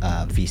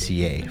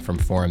VCA from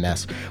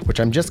 4MS, which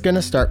I'm just going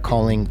to start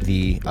calling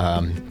the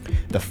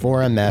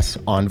 4MS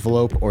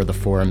envelope or the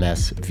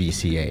 4MS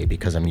VCA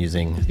because I'm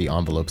using the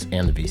envelopes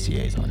and the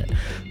VCAs on it.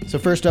 So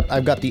first up,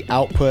 I've got the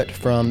output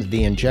from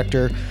the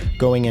injector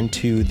going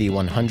into the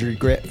 100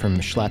 grit from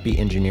Schlappy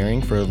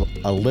Engineering for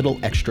a little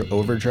extra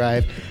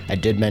overdrive. I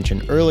did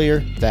mention earlier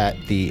that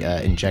the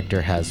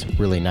injector has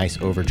really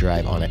nice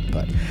overdrive on it,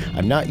 but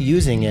I'm not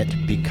using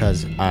it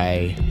because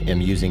I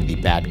am using the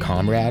Bad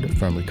Comrade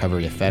from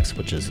Recovery Effects,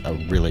 which is a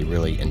really,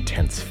 really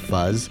intense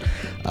fuzz.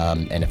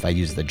 And if I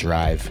use the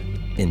drive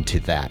into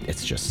that,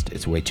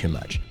 it's way too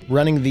much.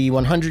 Running the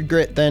 100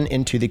 grit then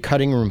into the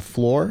cutting room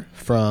floor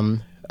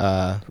from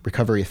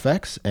Recovery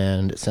Effects,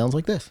 and it sounds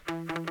like this.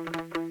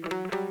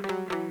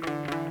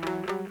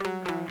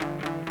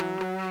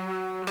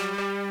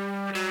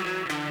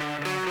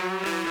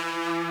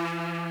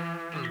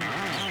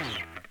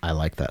 I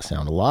like that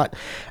sound a lot.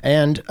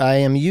 And I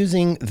am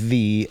using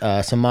the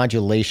some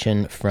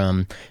modulation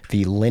from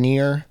the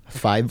linear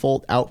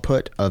 5-volt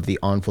output of the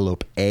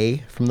envelope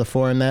A from the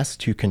 4MS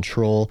to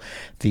control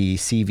the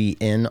CV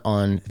in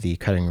on the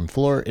cutting room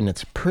floor, and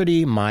it's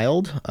pretty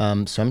mild. So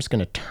I'm just going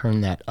to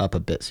turn that up a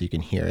bit so you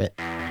can hear it.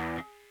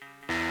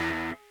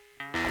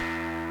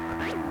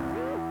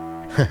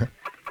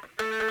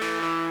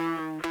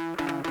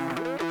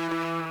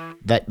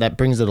 That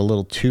brings it a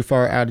little too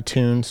far out of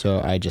tune,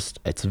 so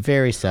it's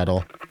very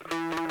subtle.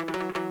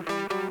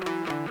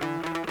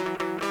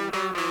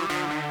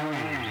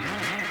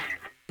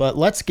 But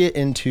let's get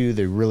into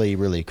the really,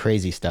 really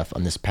crazy stuff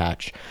on this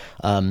patch.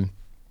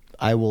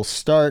 I will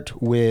start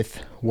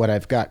with what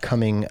I've got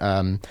coming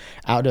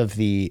out of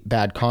the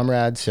Bad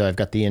Comrade. So I've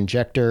got the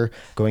injector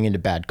going into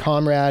Bad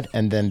Comrade,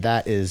 and then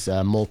that is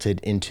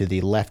multed into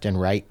the left and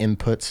right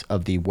inputs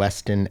of the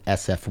Weston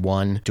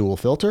SF1 dual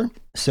filter.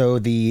 So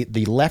the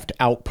left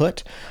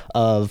output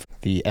of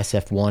the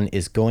SF1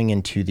 is going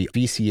into the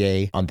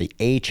VCA on the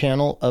A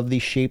channel of the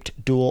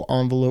shaped dual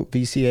envelope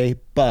VCA.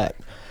 But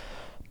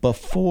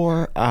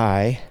before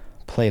I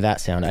play that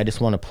sound, I just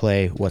want to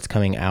play what's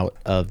coming out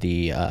of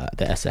the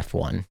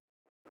SF1.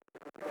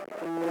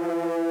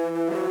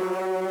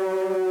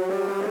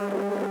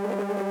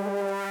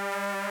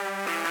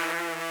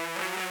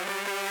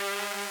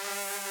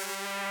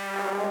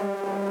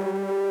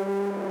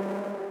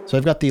 So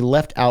I've got the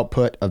left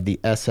output of the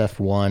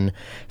SF1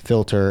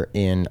 filter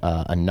in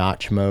a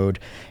notch mode,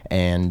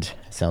 and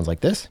it sounds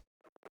like this.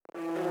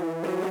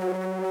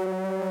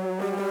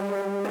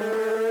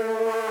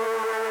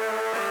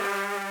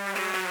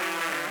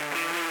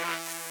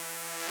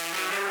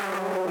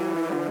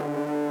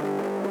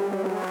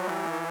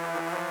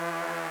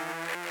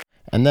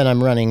 And then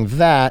I'm running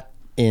that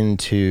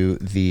into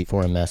the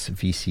 4MS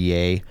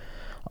VCA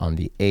on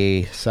the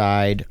A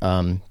side.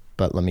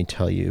 But let me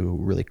tell you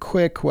really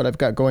quick what I've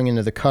got going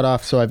into the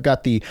cutoff. So I've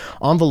got the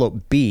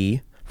envelope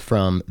B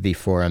from the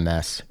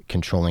 4MS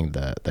controlling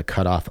the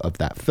cutoff of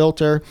that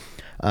filter.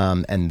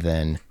 And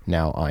then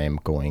now I am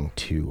going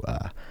to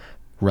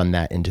run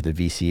that into the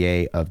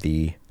VCA of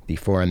the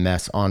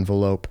 4MS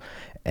envelope.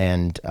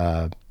 And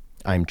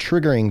I'm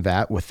triggering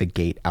that with the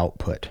gate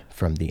output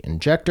from the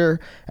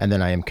injector, and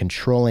then I am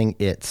controlling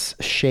its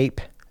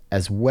shape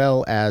as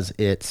well as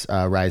its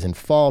rise and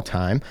fall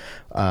time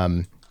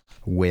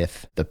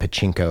with the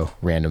pachinko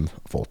random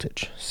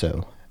voltage.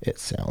 So it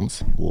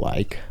sounds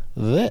like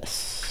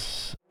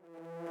this.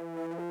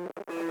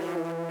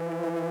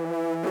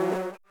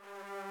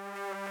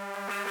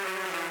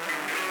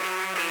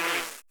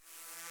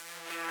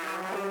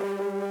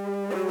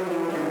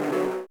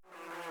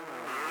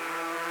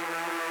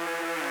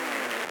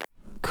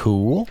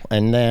 Cool.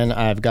 And then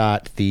I've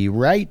got the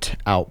right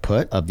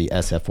output of the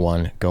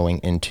SF1 going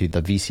into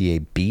the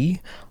VCA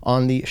B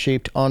on the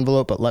shaped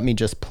envelope, but let me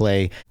just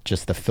play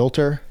just the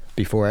filter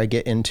before I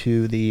get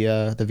into the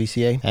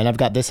VCA. And I've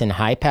got this in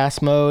high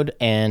pass mode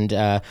and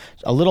a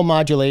little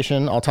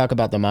modulation. I'll talk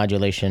about the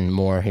modulation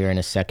more here in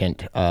a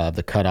second,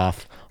 the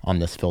cutoff on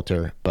this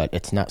filter, but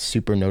it's not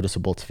super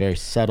noticeable. It's very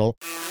subtle.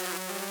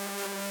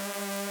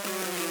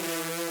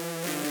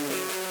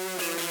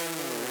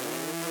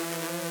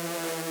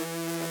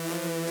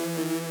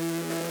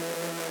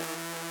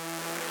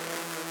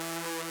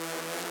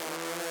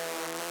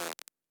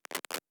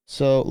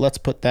 So let's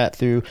put that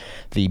through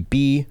the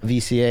B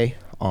VCA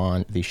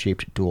on the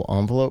shaped dual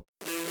envelope.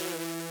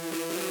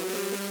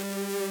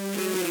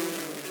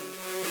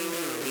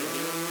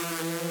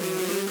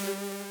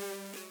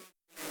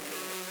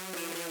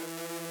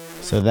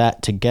 So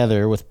that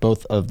together with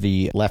both of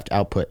the left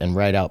output and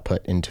right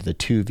output into the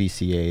two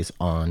VCAs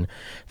on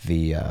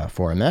the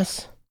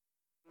 4MS.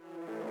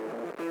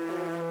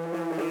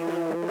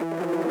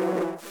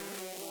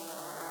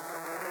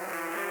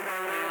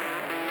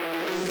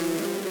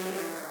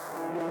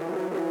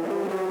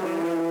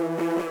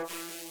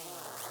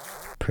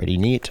 Pretty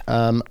neat.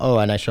 And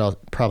I shall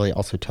probably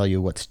also tell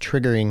you what's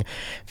triggering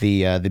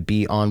the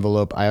B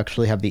envelope. I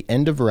actually have the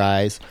end of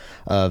rise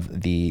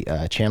of the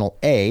channel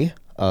A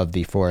of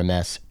the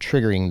 4MS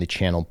triggering the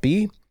channel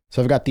B.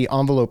 So I've got the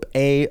envelope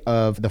A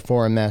of the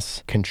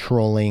 4MS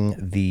controlling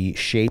the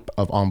shape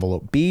of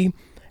envelope B,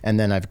 and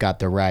then I've got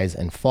the rise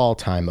and fall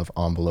time of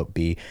envelope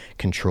B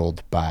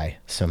controlled by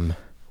some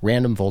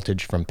random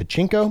voltage from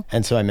Pachinko.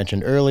 And so I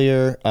mentioned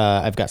earlier,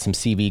 I've got some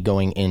CV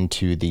going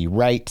into the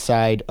right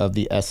side of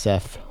the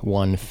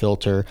SF1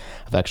 filter.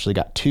 I've actually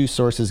got two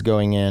sources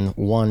going in.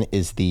 One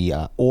is the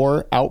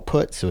OR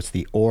output, so it's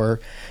the OR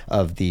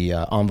of the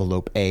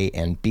envelope A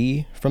and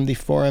B from the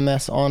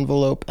 4MS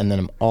envelope. And then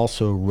I'm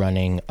also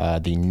running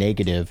the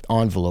negative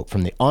envelope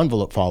from the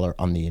envelope follower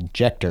on the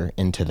injector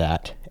into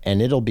that.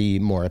 And it'll be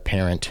more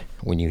apparent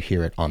when you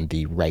hear it on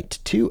the right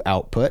 2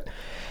 output.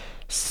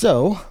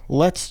 So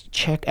let's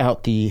check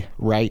out the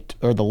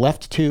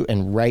left 2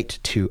 and right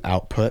 2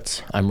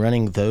 outputs. I'm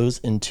running those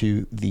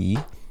into the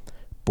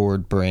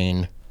Board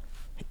Brain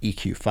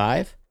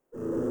EQ5.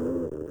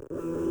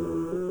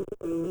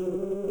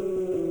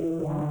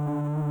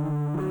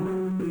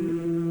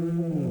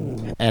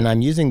 And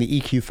I'm using the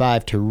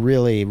EQ5 to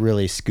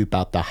really scoop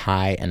out the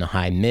high and the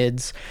high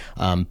mids.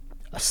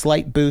 A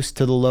slight boost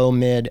to the low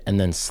mid, and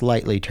then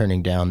slightly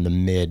turning down the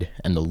mid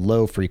and the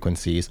low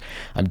frequencies.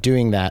 I'm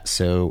doing that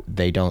so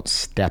they don't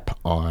step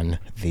on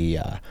the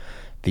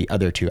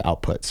other 2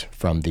 outputs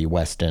from the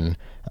Weston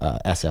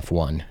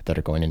SF1 that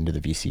are going into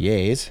the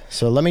VCAs.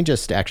 So let me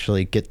just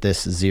actually get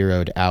this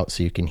zeroed out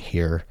so you can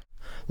hear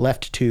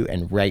left 2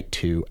 and right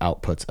 2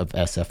 outputs of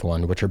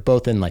SF1, which are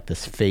both in like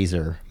this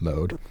phaser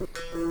mode.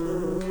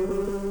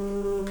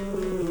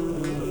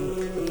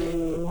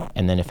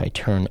 And then if I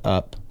turn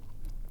up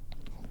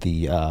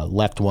the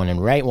left 1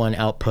 and right 1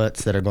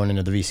 outputs that are going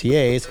into the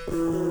VCAs.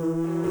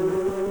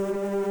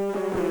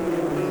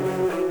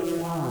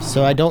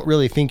 So I don't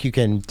really think you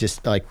can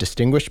just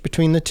distinguish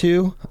between the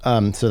two.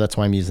 So that's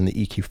why I'm using the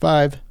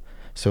EQ5.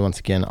 So once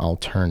again, I'll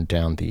turn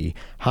down the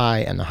high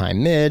and the high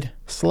mid,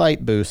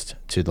 slight boost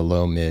to the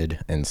low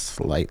mid, and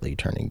slightly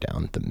turning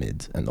down the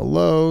mids and the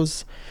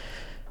lows.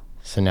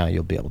 So now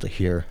you'll be able to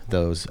hear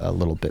those a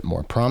little bit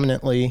more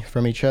prominently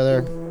from each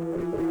other.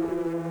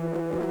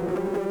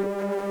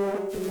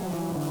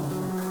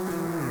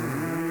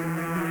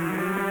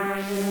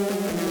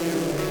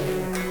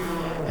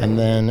 And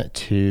then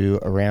to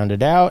round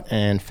it out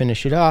and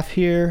finish it off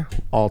here,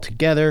 all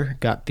together,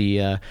 got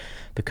the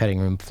cutting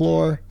room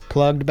floor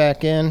plugged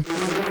back in.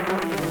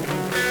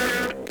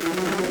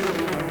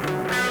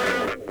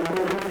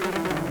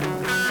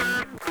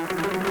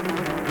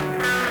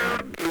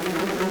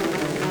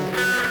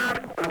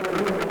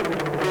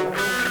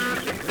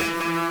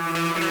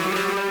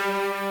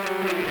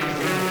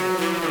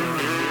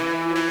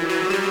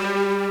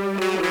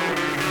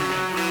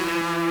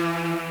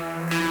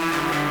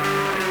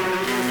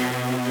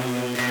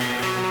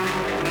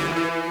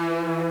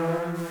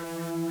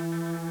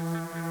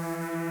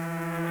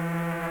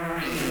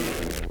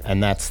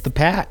 And that's the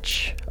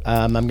patch.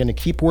 I'm going to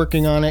keep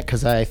working on it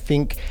because I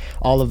think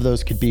all of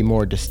those could be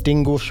more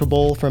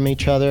distinguishable from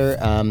each other.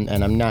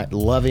 And I'm not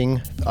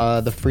loving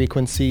the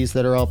frequencies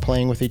that are all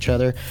playing with each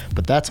other,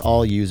 but that's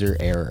all user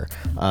error.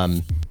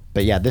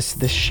 But yeah, this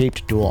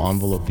shaped dual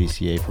envelope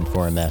VCA from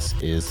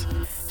 4MS is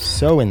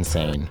so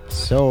insane,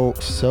 so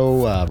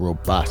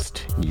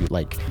robust. You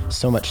like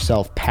so much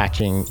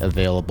self-patching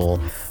available.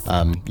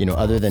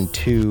 Other than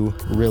 2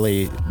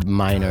 really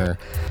minor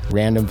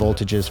random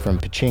voltages from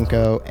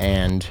Pachinko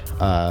and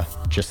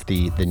just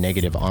the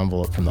negative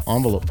envelope from the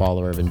envelope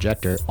follower of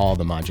injector, all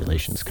the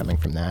modulations coming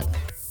from that.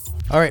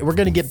 All right, we're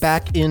gonna get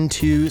back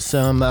into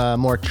some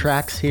more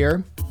tracks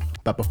here.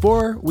 But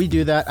before we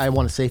do that, I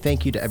want to say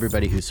thank you to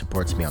everybody who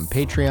supports me on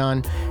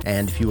Patreon.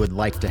 And if you would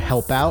like to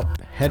help out,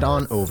 head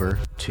on over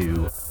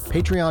to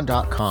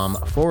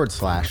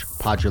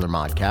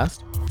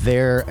patreon.com/PodularModcast.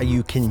 There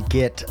you can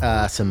get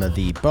some of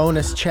the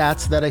bonus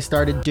chats that I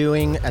started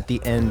doing at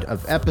the end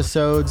of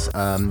episodes,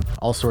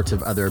 all sorts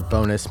of other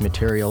bonus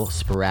material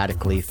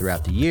sporadically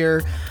throughout the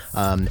year.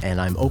 And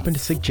I'm open to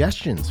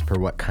suggestions for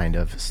what kind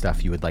of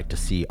stuff you would like to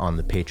see on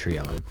the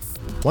Patreon.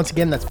 Once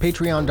again, that's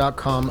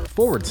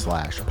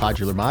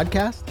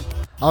patreon.com/PodularModcast.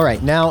 All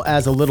right, now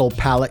as a little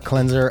palate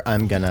cleanser,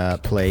 I'm gonna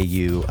play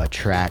you a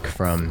track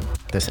from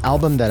this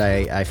album that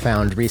I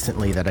found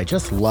recently that I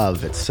just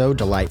love. It's so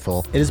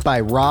delightful. It is by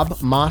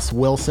Rob Moss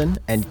Wilson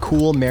and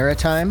Cool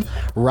Maritime.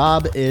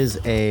 Rob is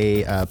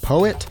a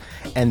poet,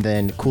 and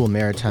then Cool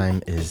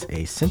Maritime is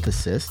a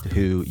synthesist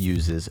who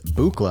uses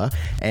Buchla.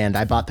 And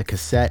I bought the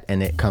cassette,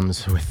 and it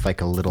comes with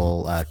like a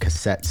little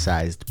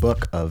cassette-sized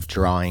book of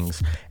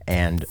drawings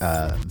and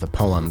the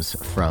poems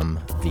from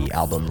the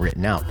album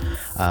written out.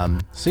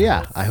 So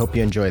yeah, I hope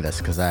you enjoy this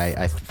because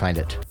I find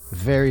it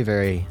very,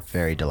 very,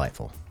 very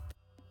delightful.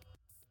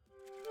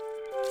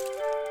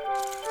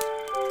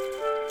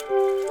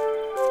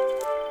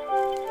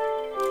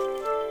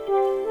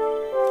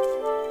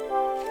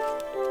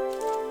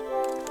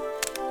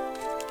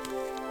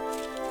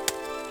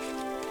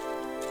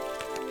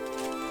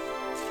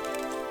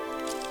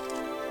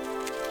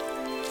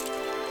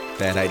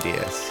 Bad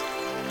ideas.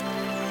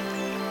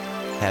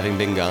 Having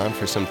been gone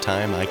for some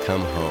time, I come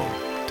home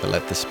to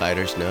let the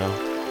spiders know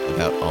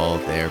about all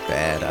their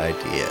bad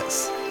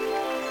ideas.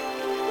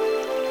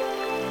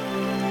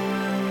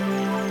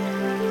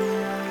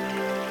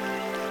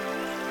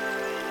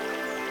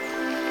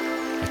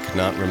 I could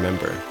not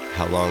remember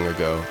how long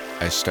ago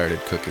I started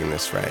cooking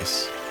this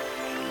rice.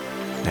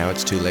 Now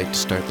it's too late to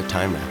start the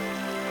timer,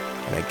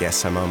 and I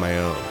guess I'm on my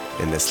own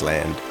in this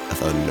land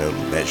of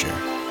unknown measure.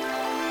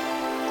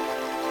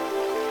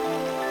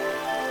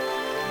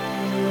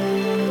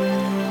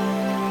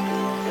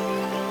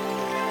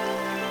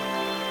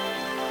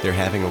 They're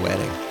having a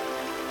wedding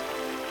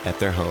at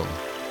their home.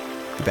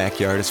 The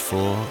backyard is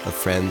full of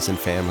friends and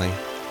family,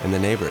 and the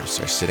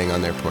neighbors are sitting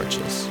on their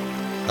porches,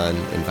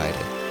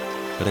 uninvited,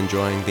 but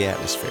enjoying the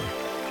atmosphere.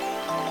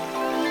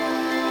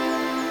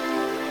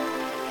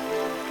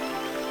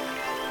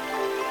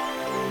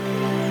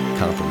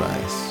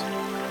 Compromise.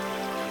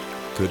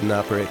 Couldn't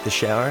operate the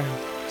shower,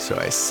 so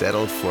I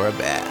settled for a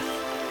bath.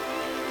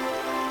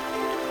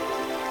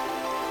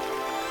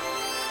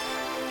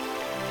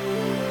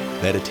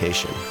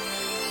 Meditation.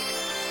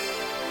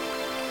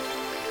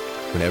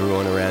 When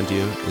everyone around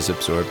you is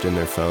absorbed in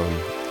their phone,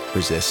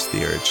 resist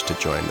the urge to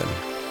join them.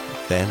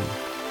 Then,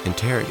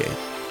 interrogate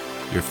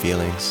your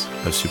feelings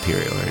of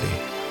superiority.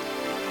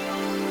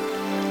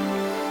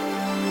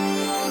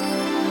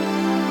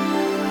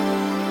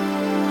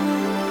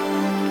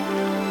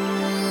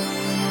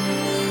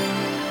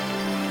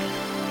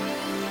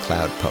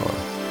 Cloud poem.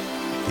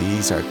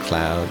 These are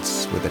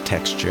clouds with a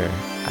texture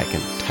I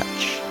can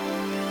touch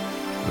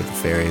with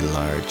very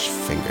large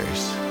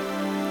fingers.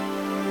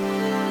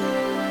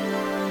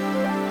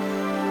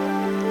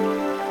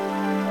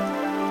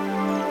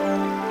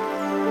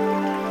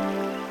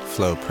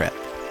 Flow prep.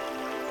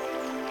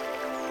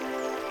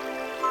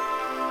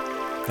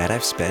 That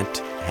I've spent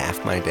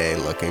half my day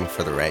looking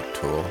for the right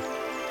tool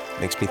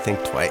makes me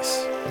think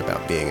twice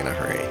about being in a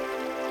hurry.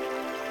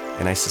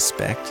 And I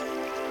suspect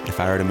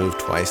if I were to move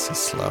twice as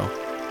slow,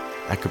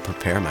 I could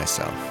prepare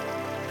myself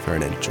for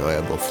an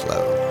enjoyable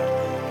flow.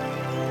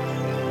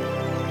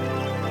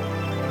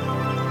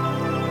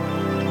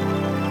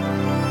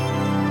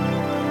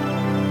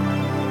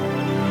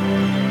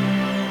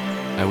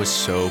 I was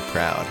so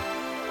proud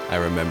I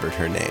remembered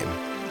her name.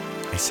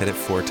 I said it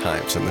 4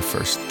 times in the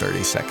first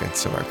 30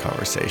 seconds of our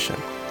conversation,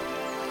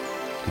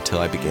 until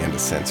I began to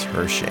sense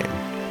her shame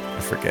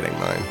of forgetting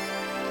mine.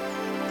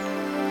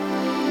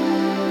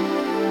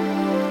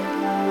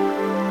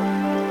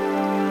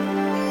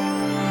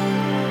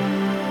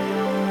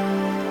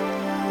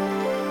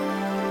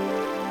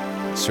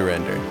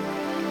 Surrender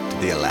to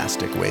the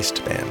elastic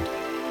waistband.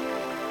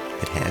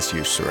 It has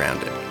you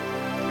surrounded.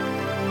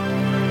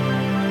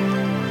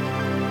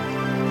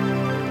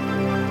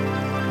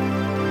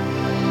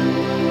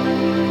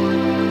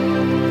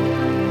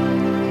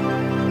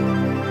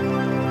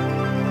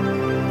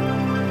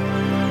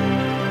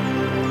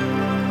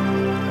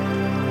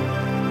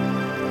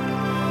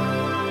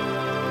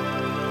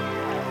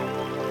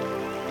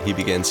 He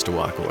begins to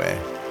walk away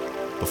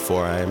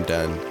before I am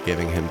done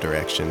giving him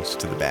directions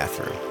to the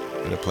bathroom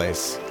in a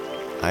place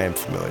I am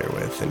familiar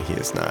with and he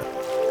is not.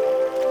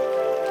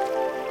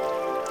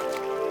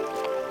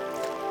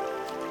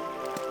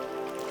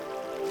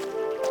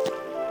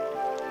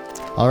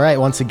 All right,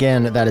 once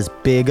again, that is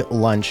Big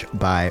Lunch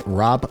by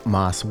Rob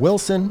Moss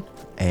Wilson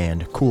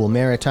and Cool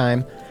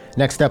Maritime.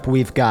 Next up,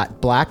 we've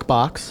got Black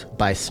Box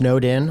by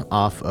Snowed In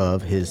off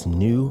of his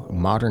new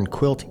Modern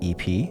Quilt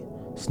EP.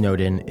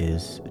 Snowed In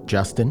is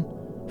Justin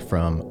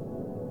from,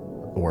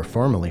 or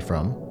formerly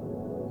from,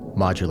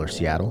 Modular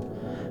Seattle,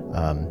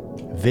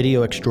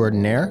 video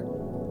extraordinaire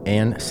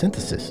and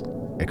synthesis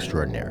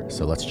extraordinaire.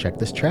 So let's check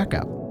this track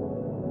out.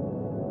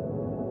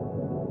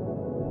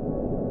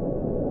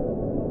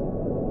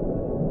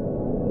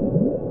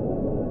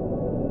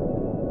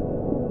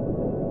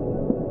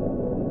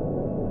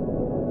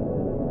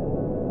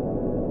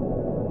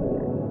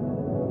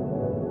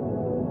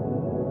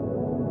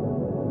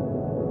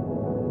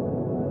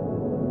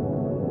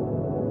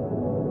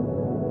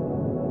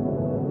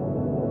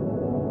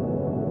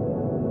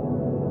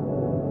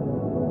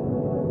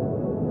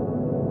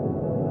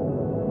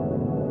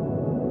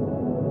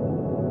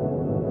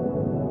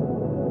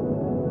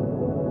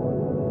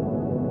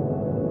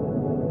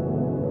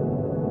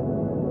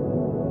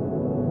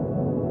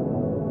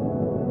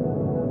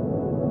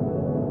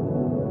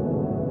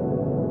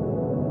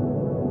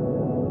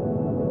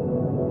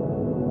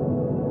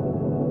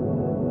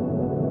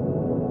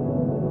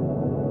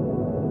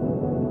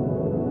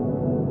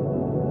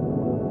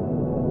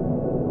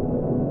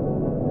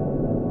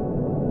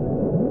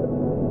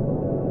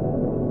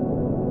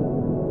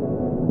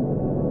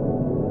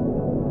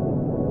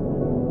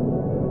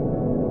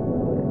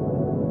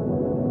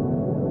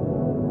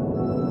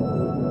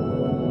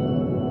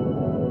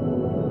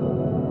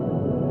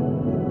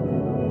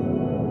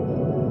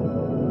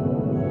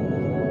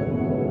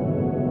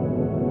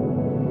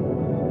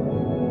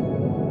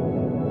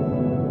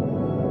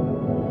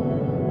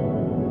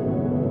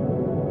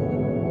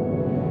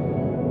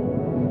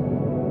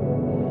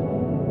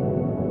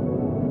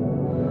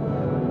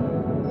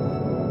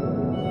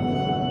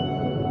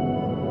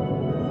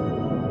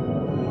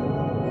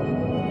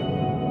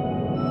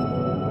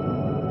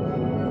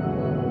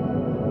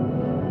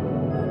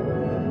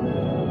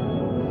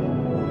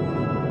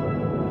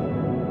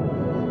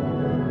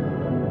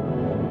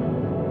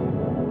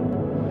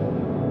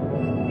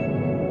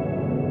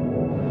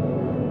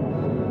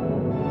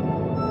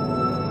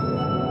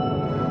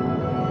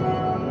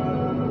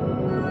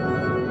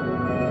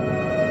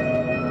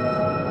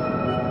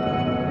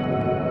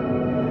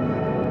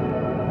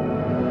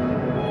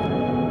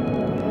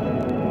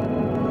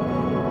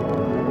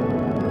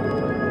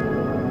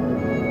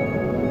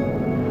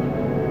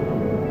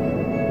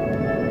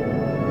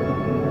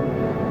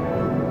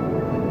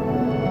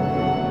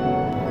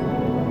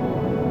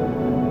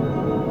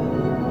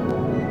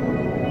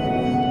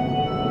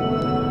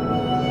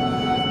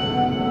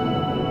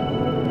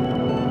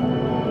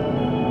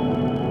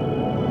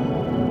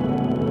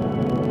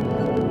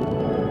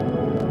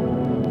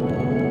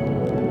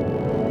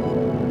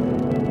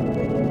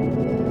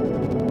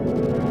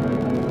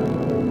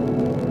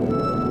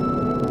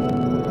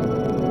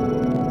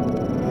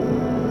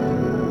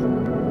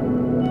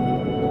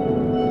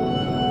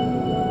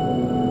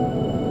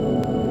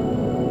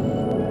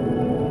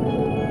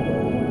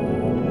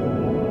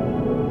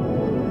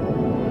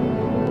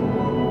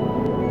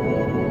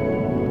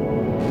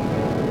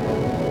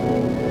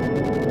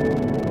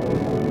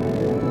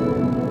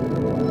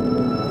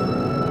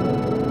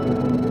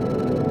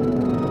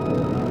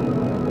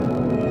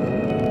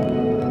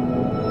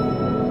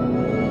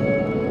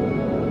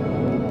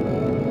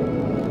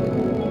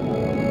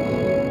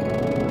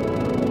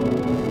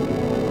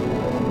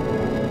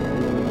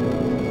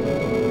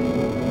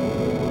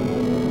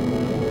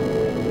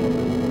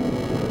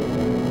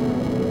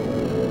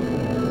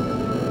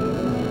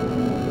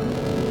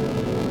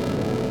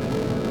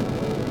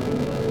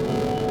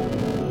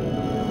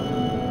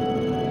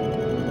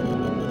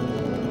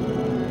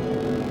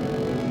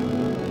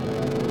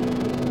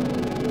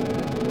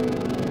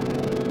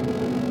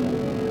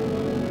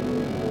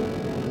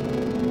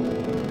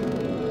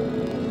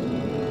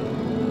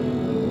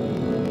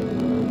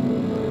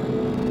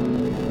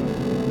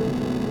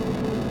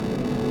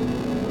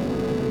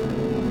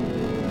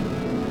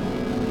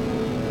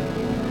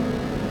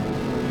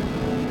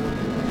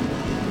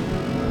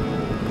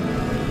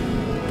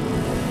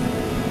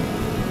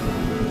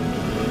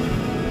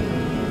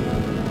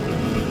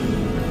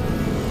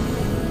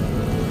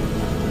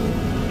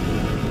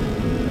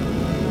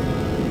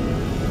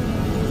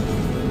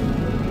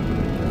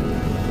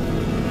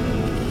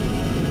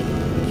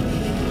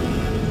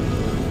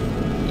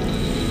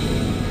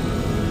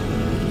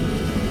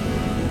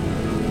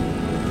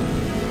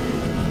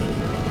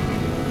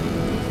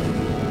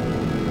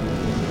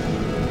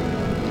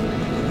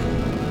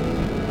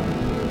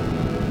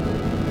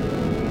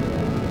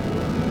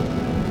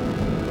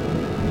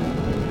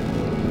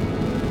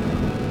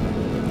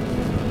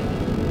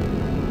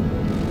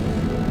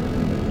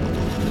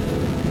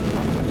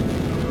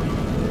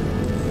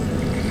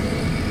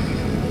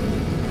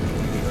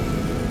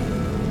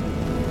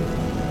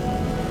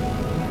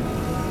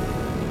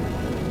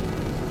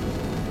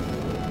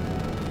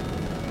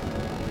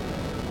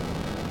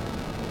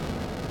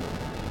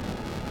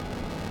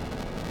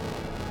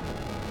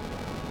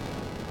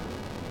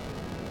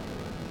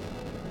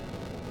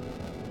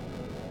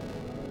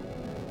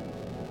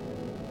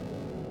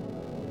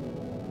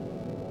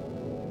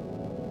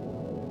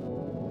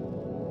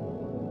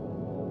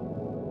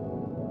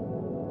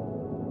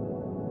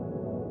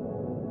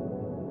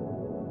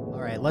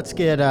 let's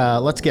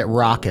get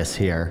raucous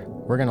here.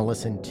 We're gonna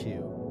listen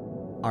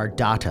to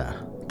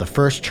Ardata, the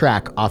first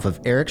track off of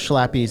Eric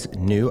Schlappy's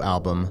new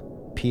album,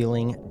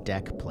 Peeling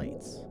Deck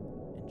Plates.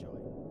 Enjoy.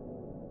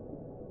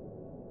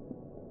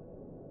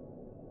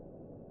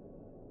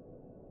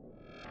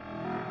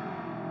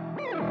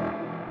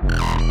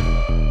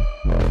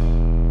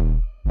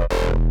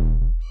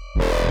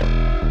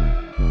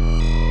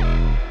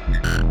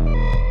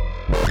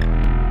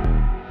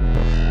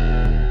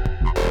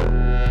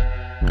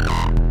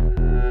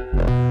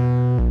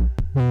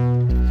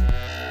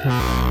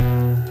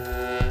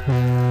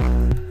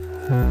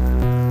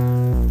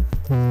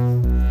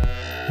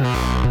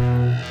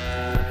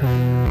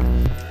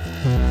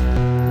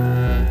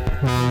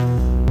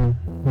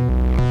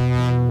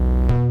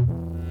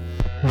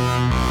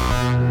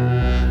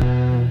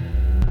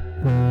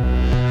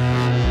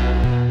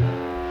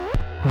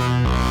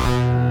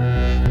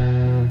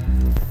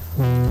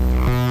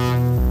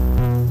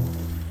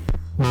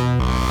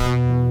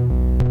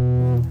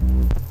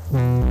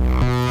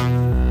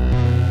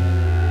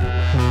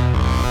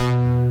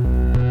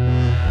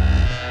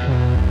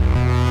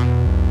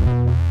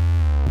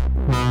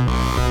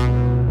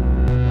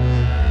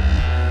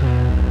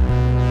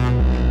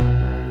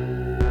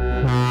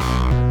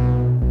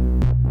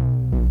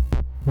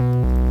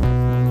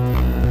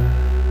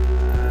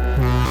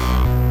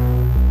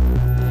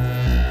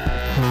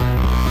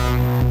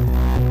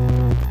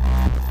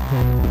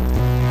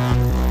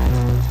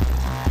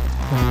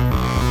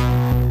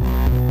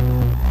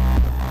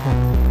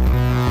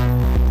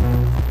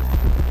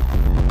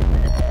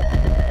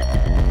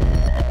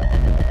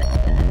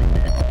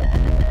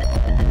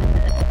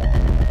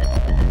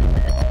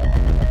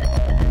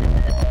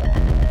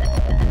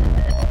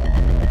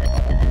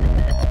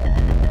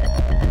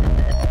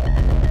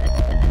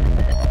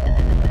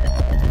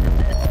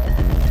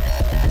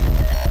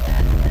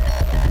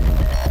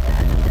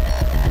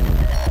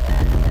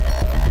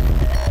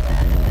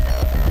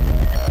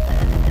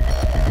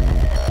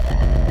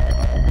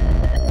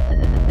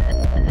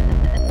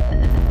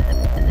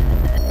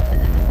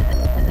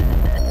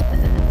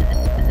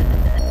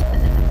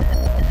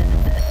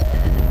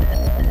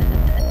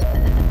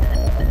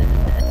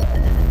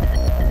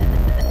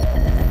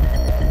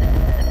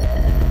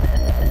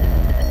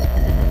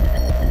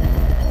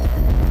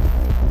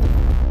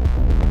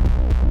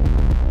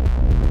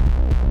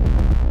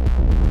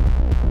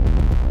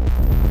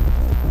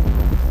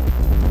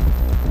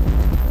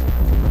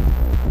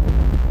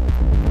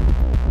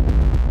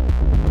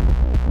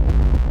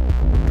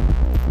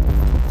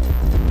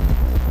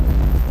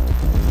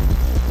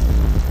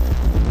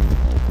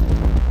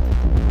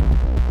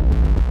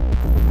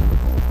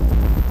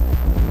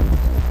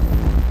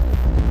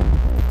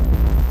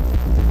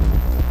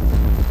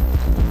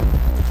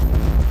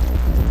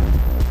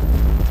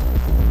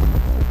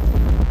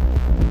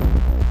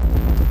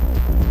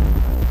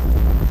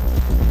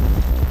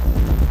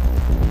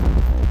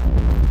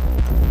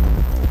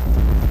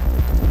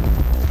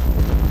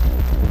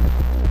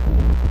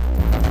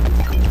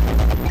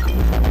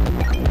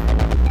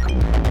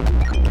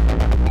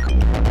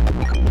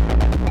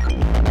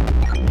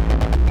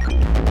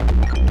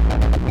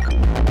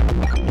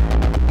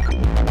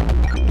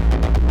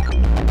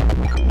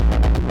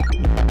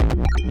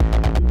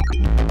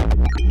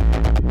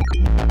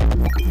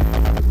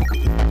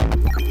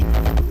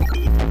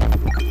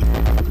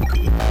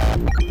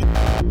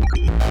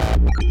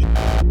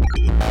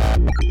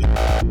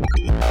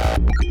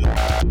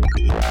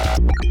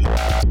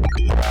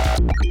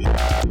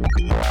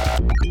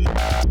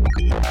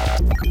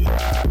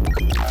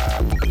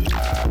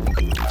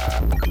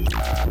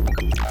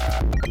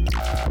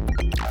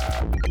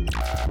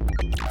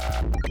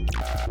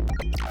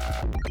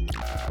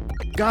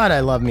 God,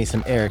 I love me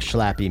some Eric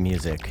Schlappy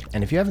music,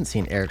 and if you haven't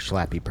seen Eric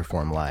Schlappy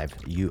perform live,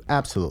 you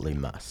absolutely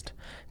must.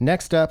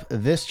 Next up,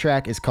 this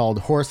track is called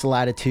Horse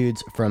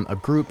Latitudes from a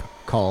group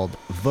called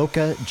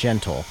Voca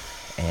Gentle,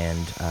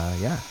 and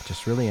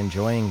just really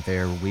enjoying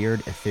their weird,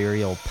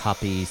 ethereal,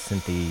 poppy,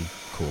 synthy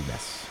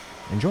coolness.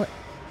 Enjoy.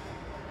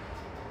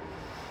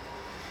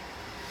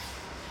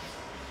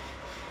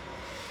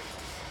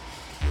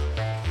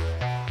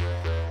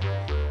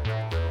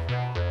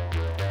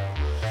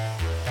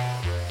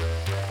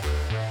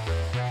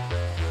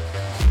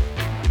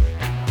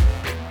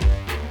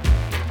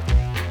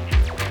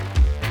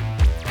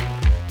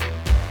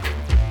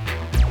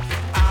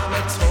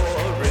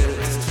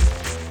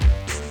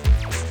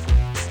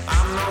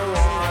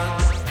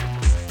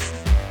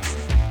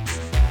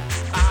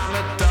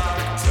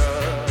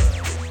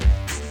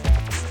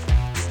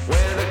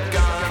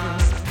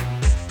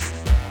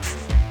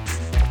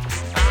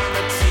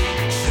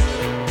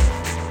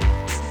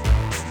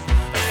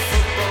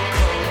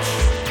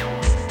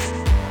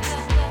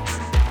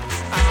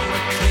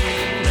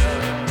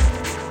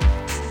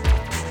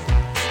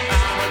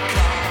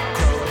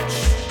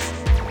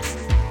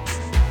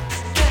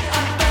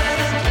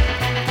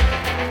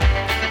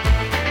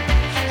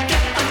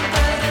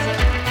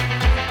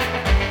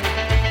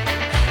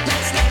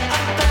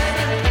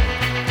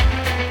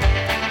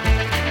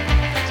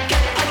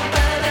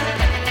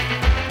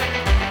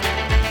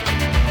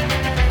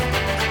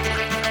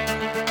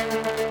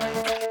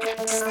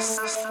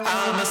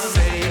 I'm a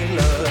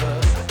sailor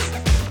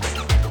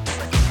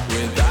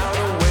without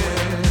a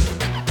wind,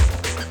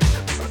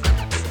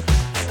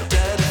 a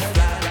dead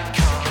flat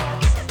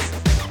calm,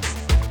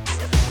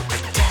 a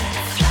dead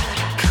flat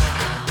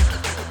calm.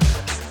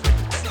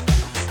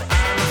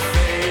 I'm a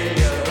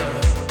failure.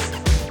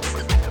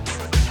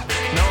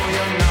 No,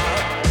 you're not.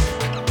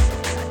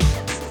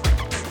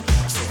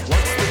 So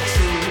what's the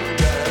truth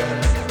then?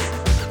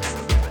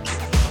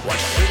 What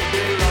should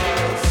be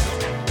lost?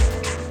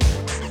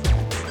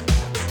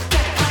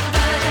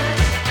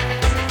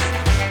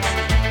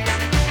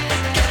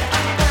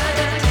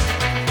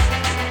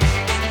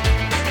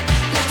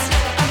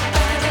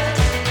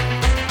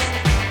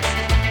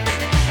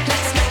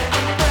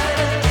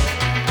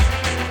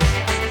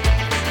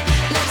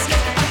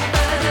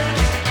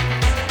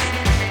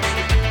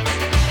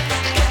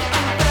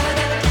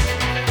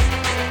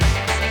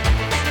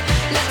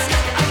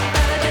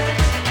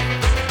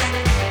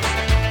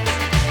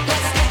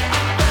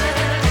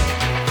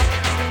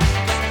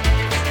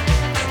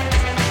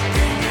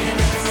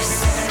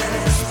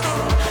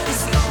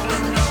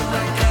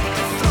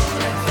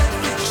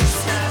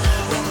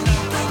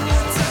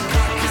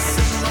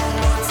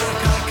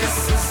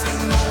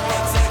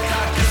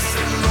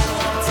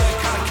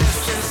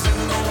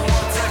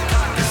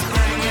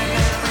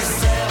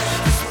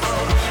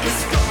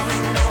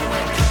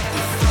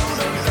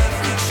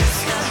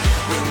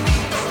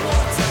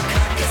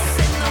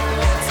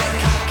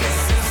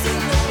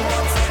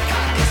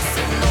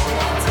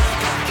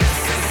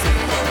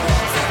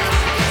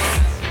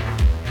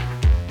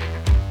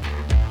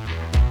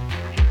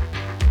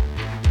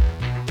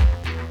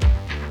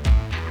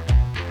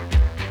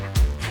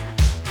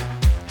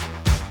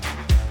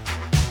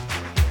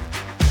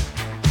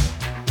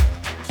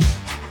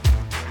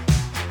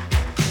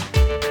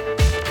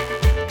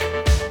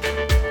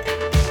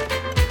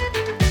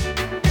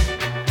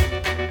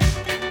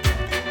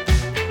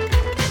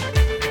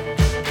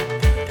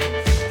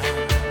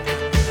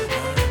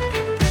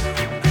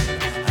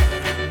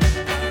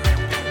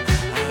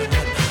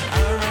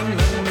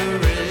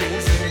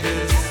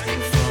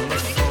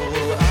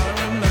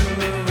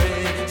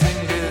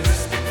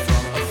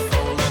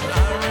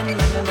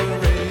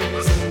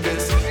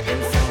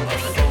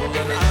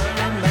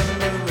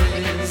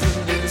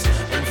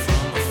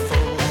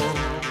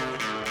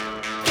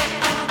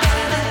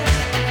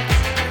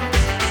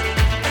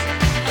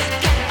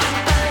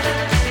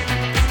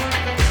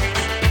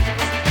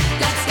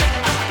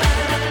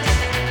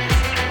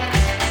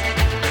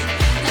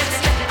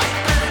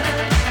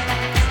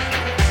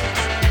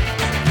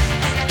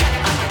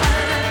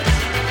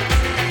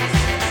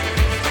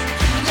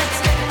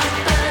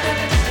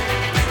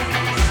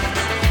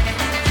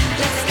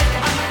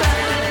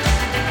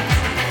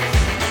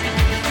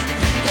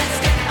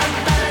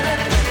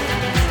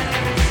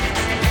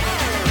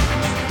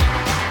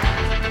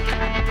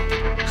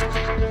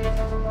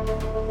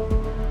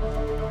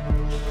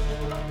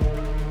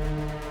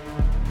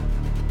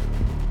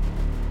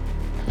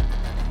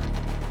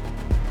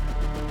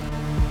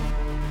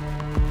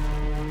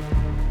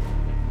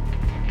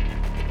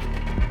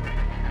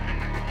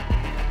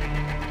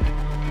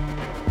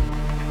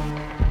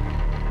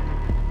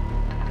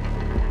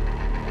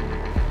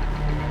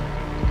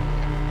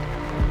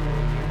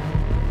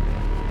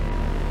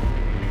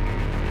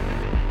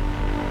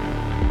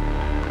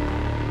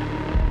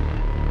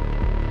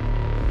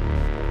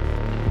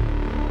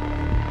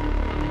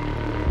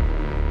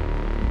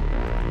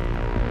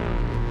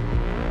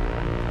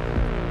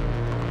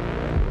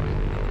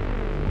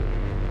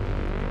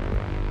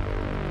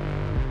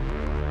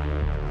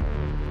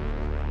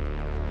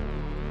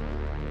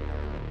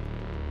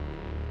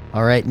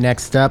 All right,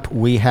 next up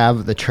we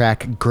have the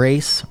track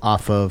Grace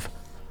off of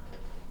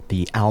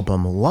the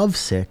album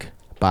Lovesick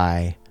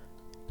by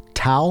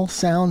Tal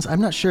Sounds. I'm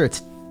not sure,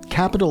 it's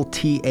capital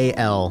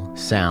T-A-L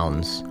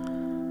Sounds.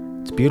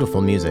 It's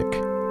beautiful music.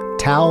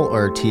 Tal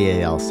or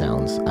T-A-L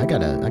Sounds. I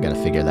gotta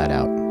figure that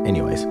out.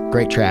 Anyways,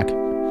 great track.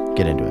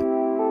 Get into it.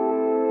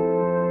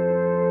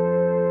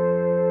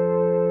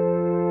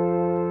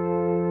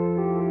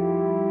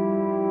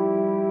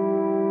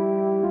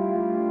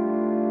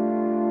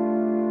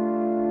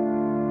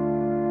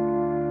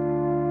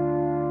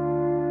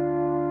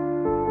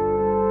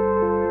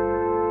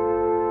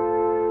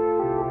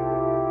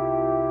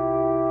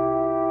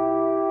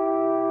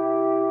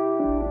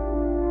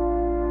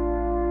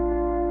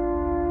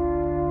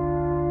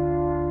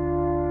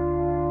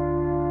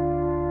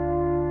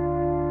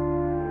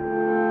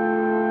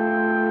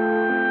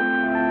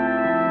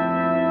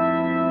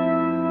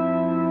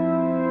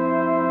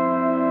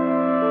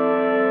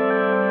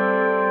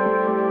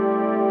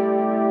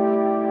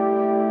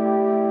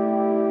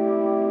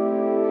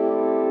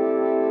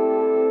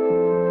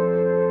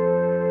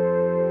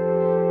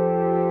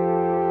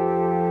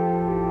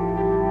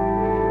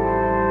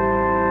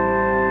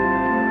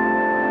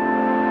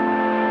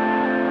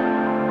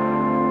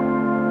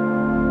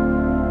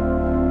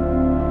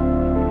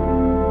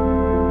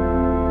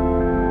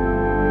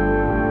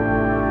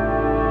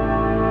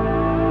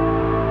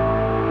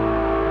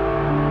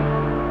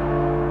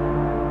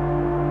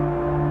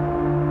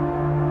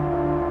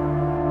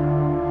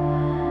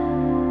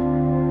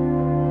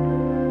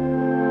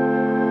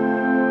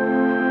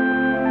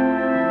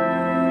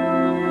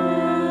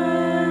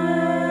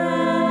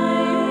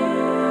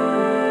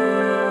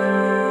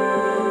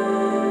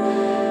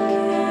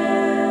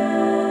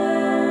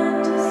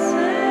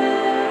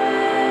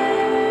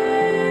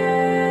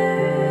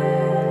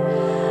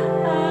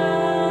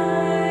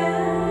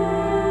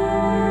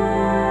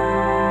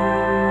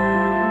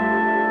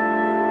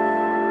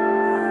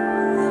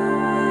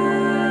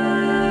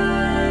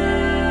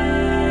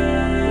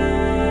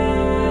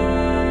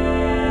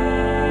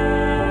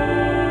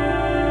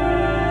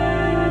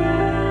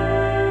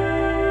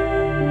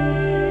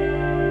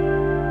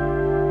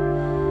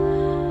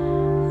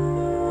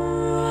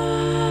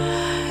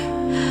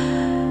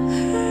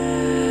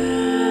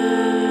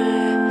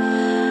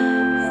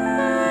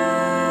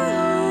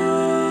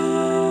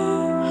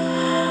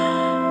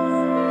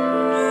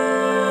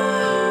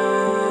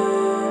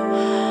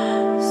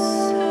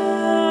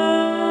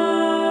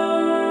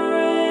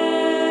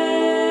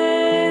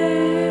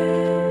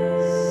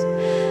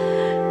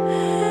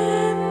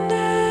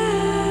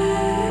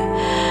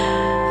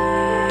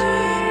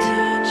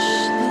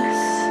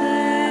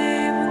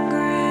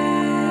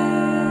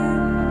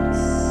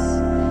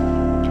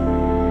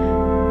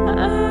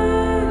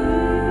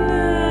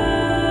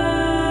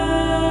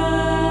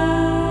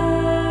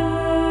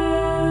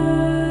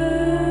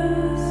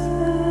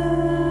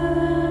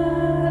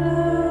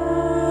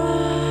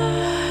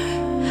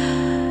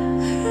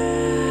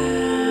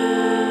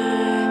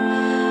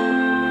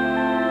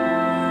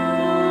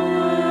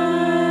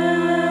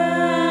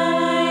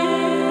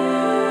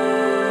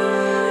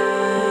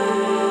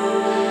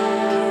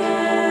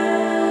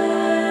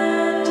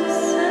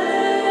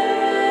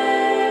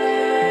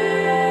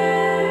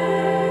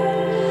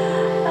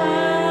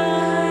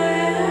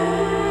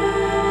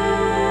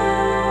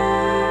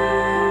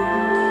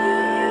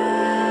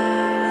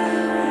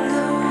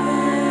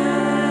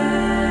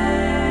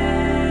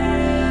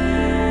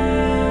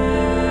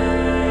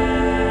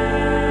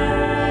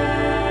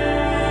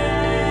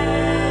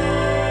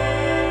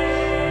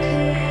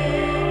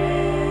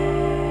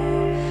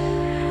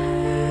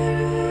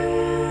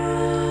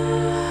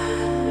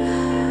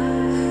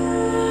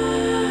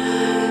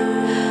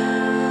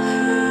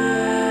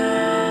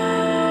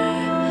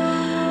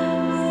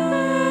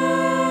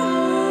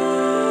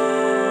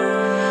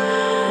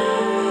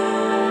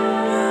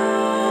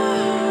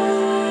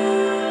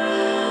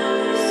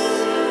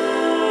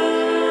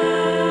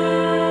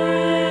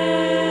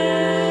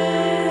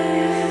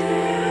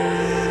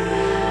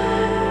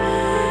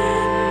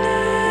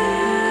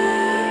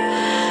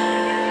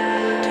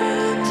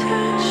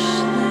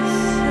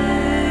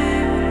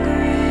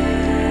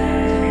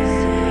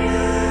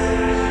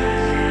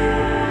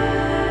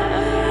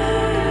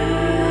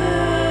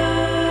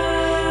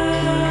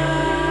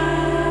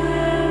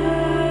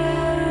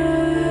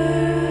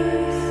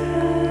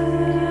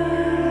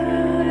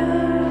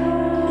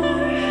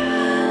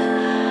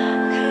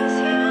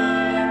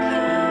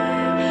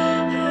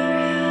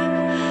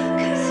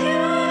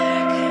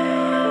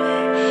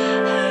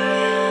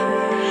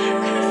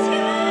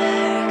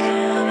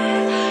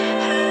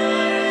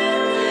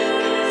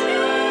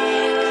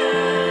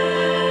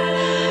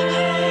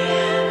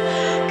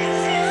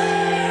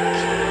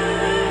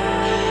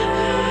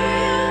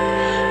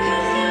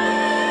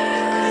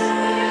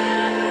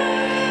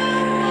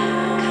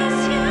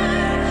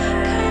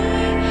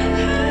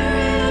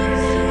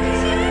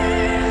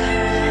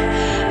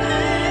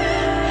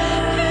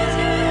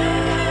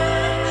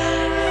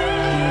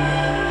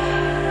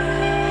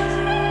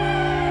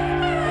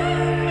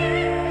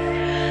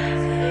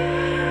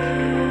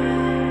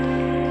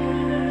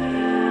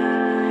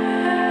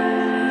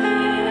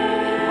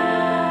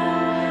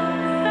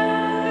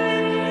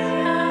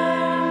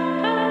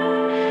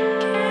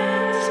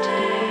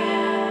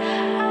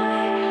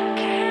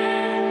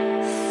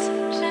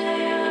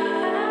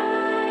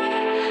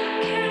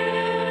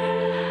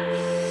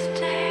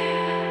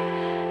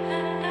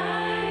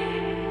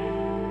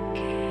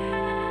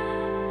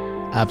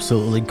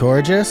 absolutely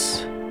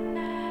gorgeous.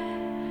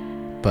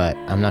 But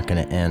I'm not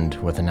going to end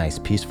with a nice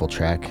peaceful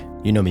track.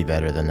 You know me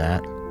better than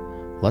that.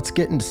 Let's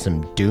get into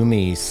some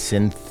doomy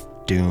synth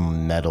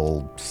doom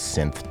metal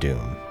synth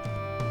doom.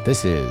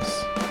 This is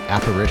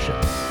Apparition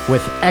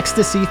with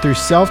Ecstasy Through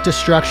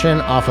Self-Destruction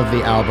off of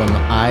the album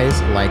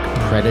Eyes Like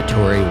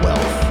Predatory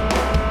Wealth.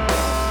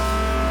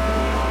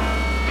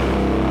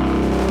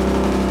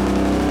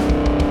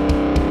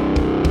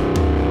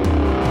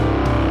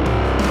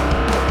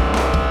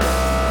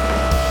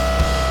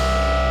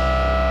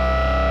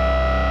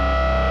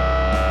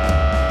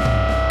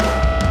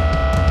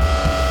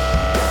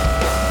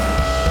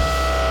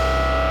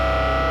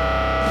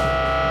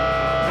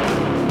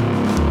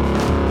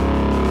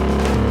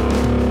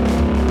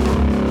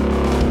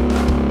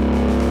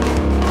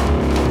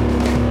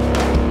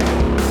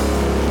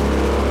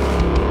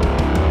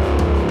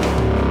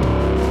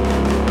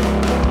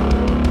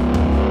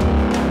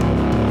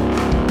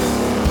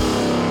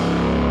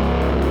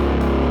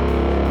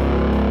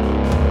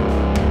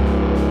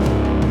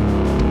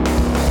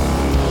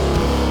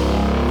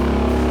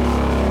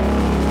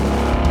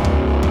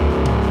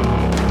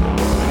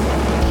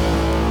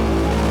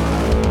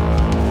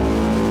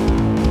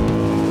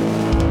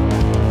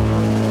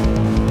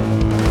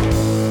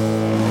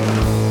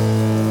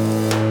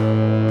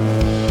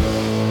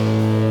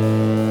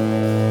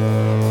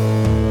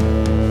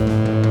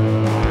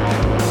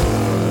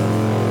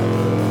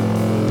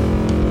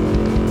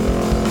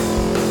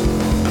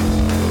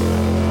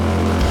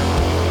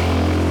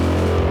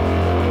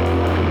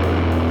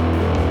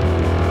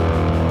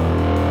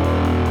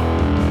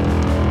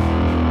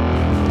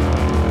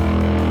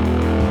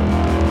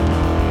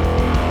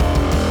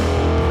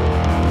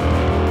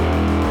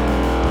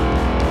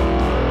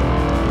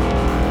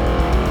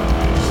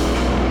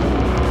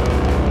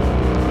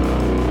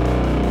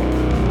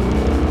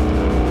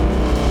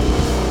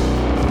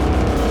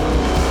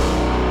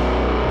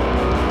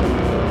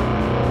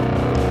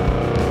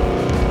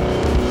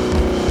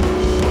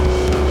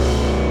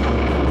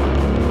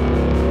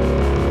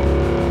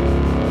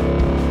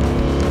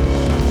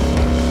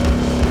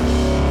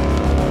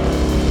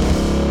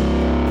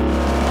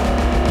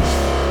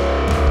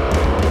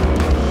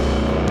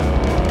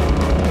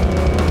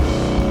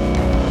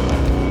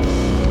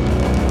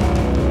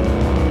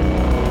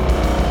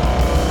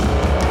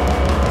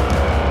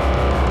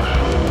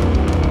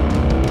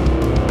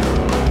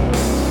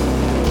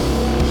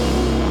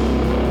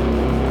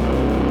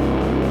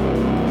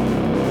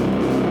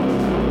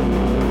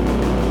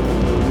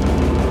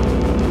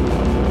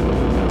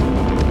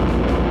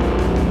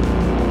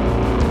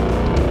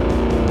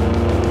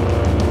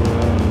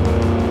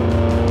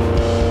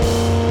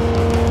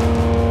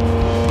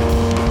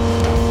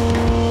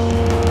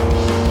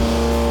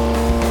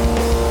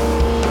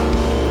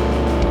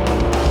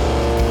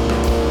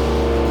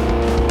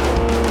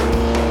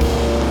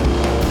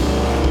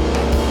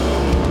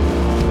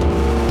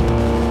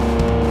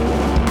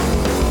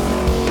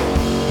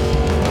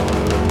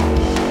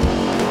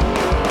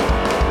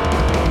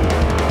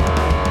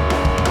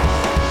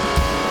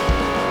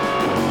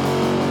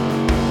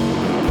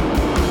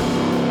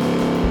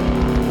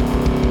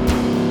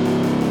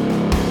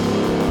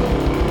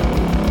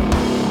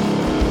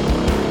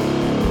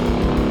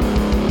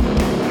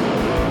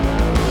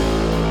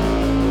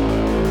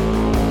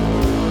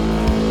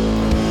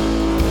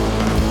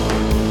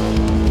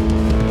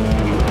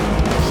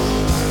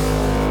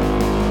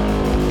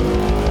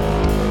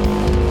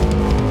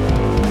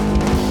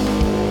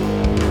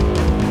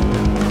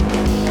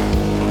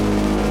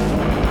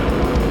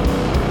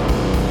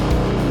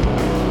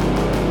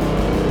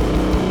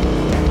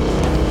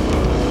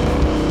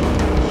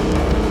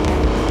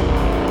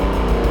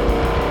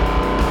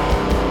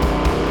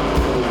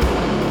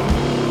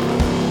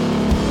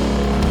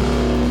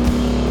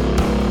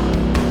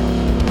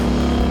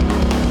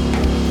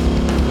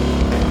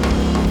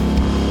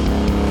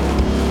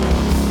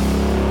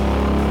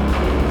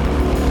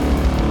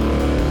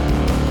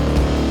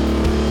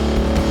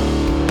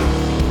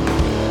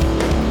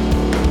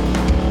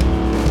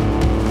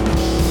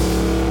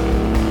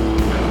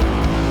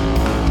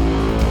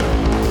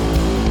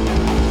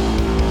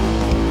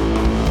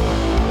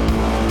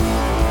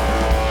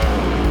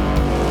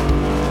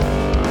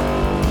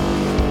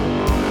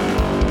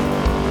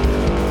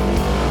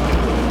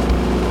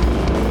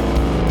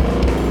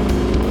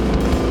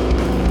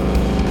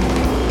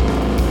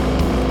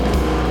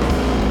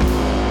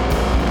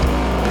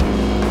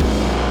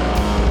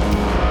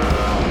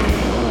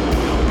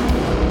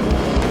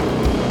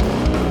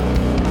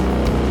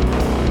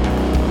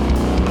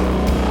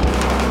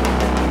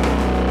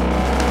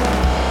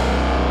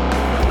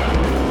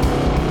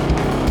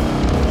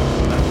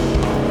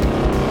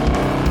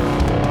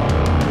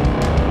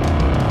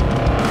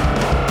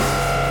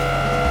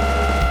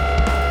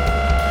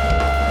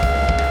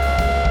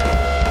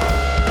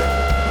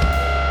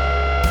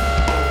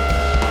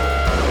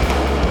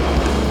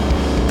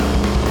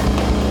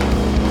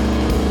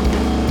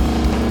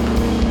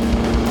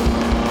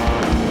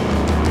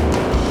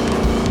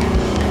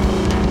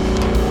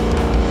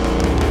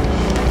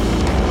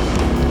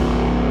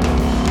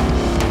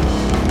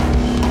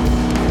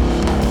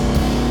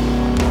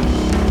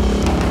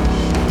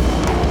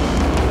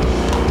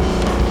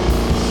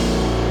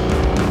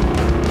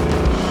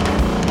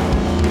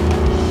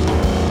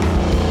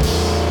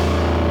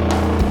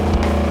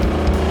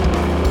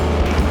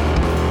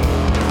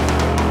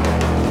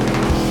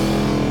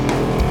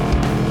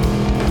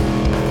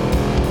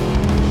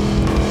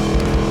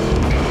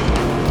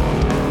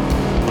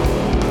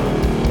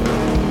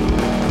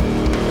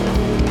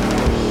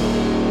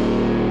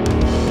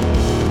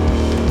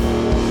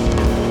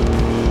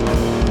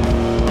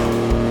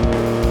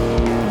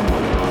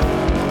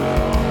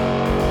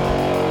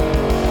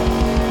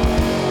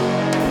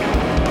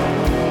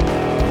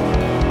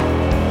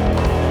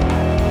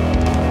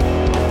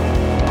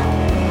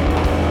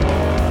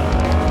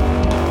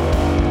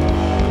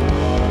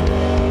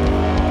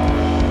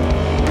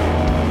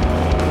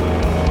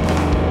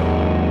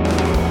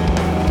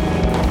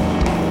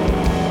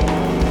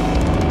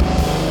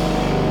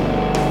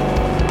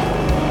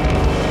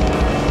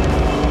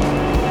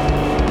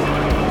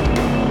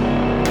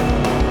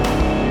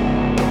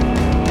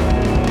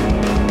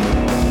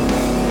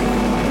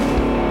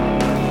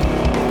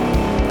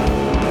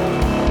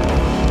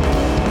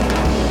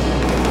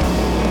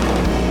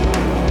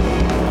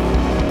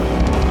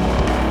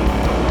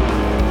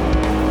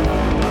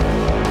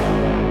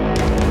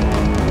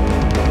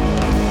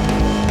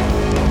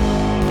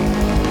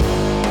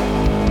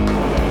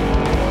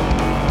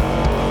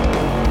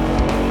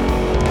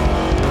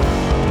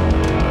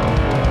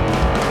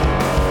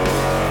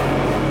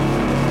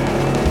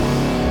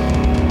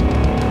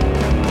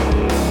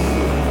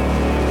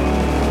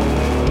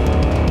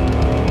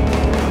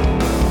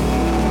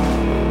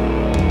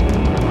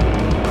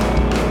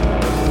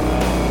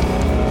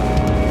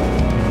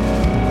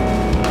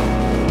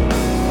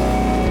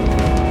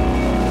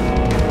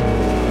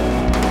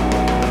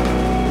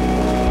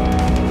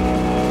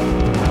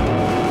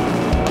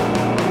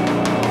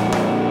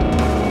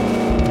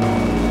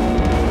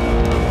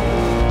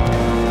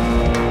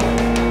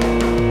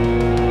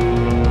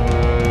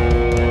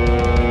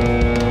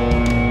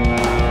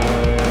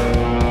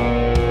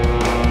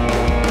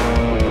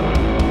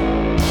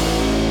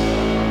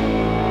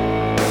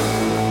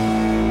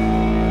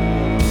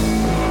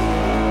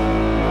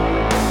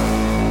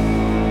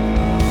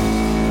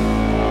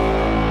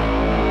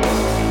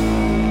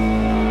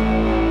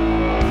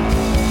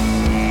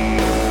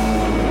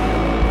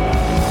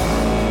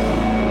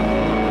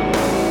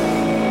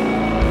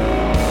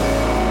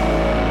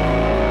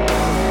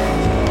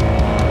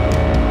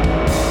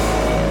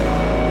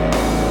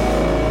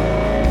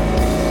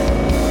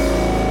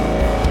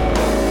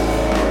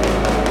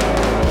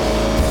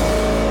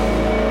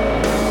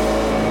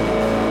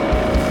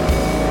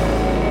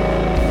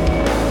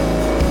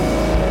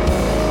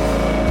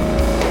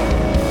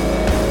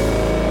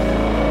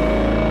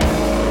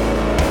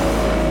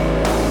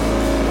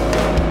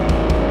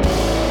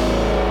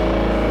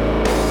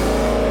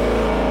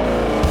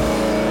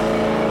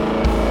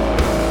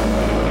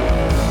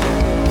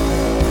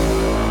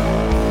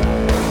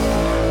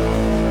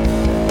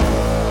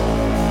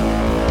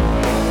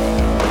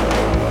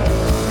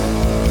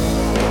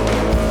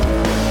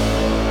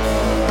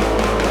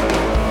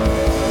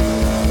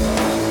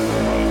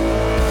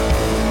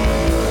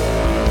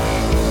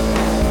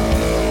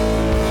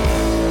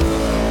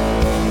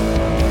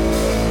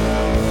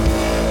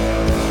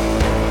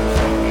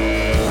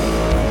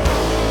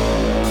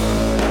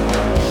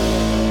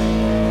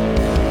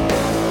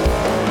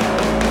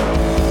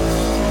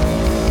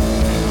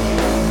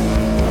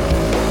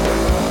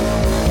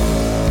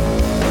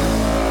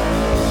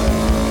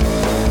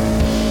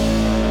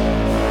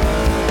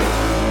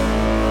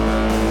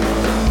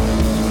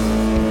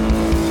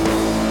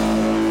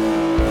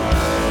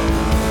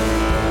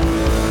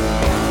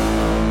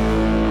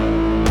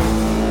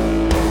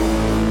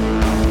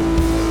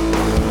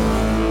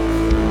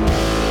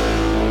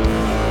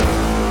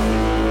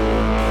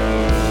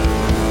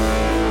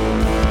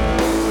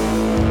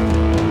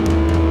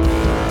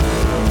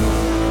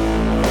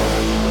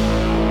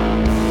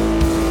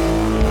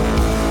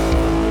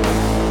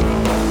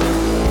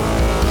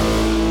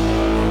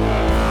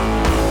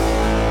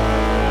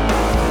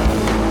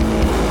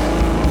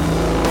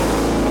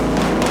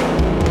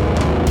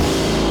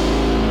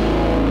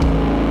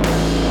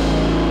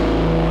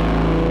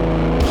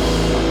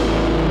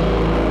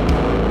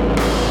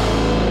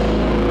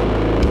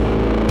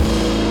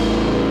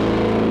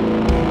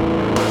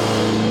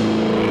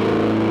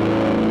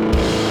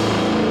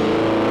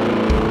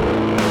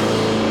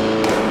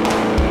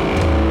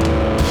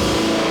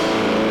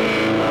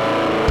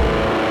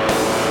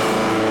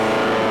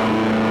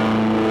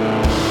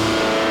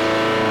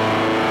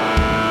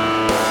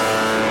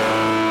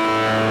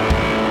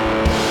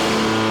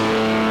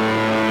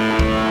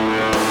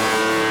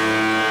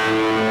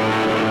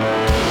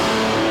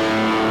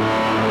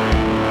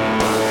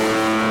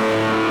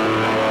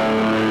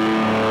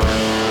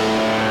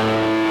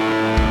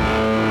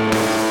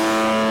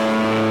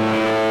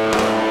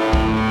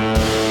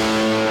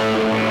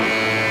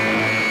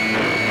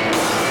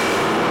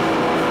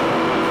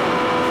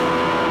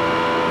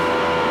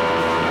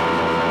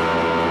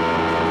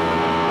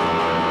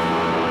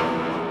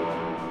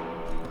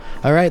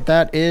 All right,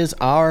 that is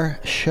our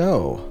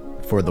show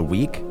for the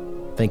week.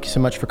 Thank you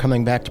so much for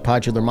coming back to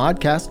Podular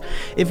Modcast.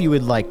 If you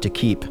would like to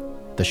keep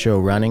the show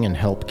running and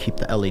help keep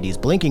the LEDs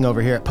blinking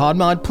over here at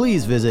PodMod,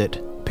 please visit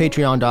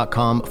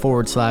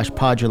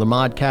patreon.com/Podular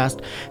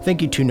Modcast.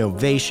 Thank you to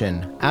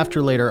Novation,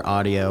 After Later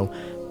Audio,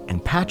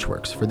 and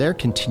Patchworks for their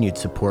continued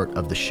support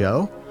of the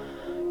show.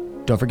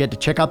 Don't forget to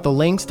check out the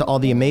links to all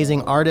the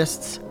amazing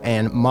artists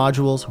and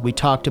modules we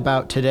talked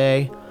about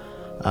today.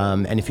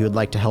 And if you would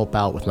like to help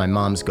out with my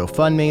mom's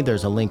GoFundMe,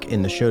 there's a link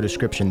in the show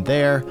description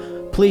there.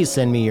 Please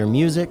send me your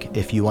music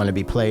if you want to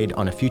be played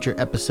on a future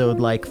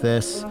episode like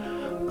this.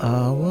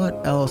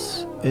 What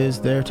else is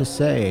there to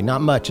say?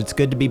 Not much. It's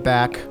good to be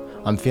back.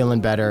 I'm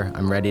feeling better.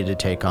 I'm ready to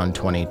take on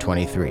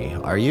 2023.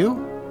 Are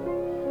you?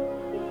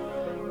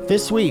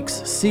 This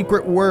week's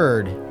secret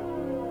word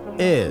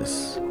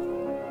is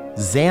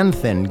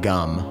xanthan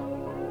gum.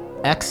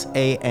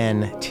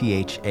 XANTHAN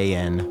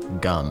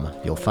gum.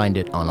 You'll find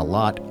it on a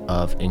lot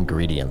of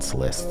ingredients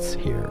lists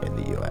here in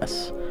the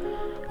US.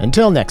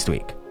 Until next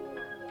week.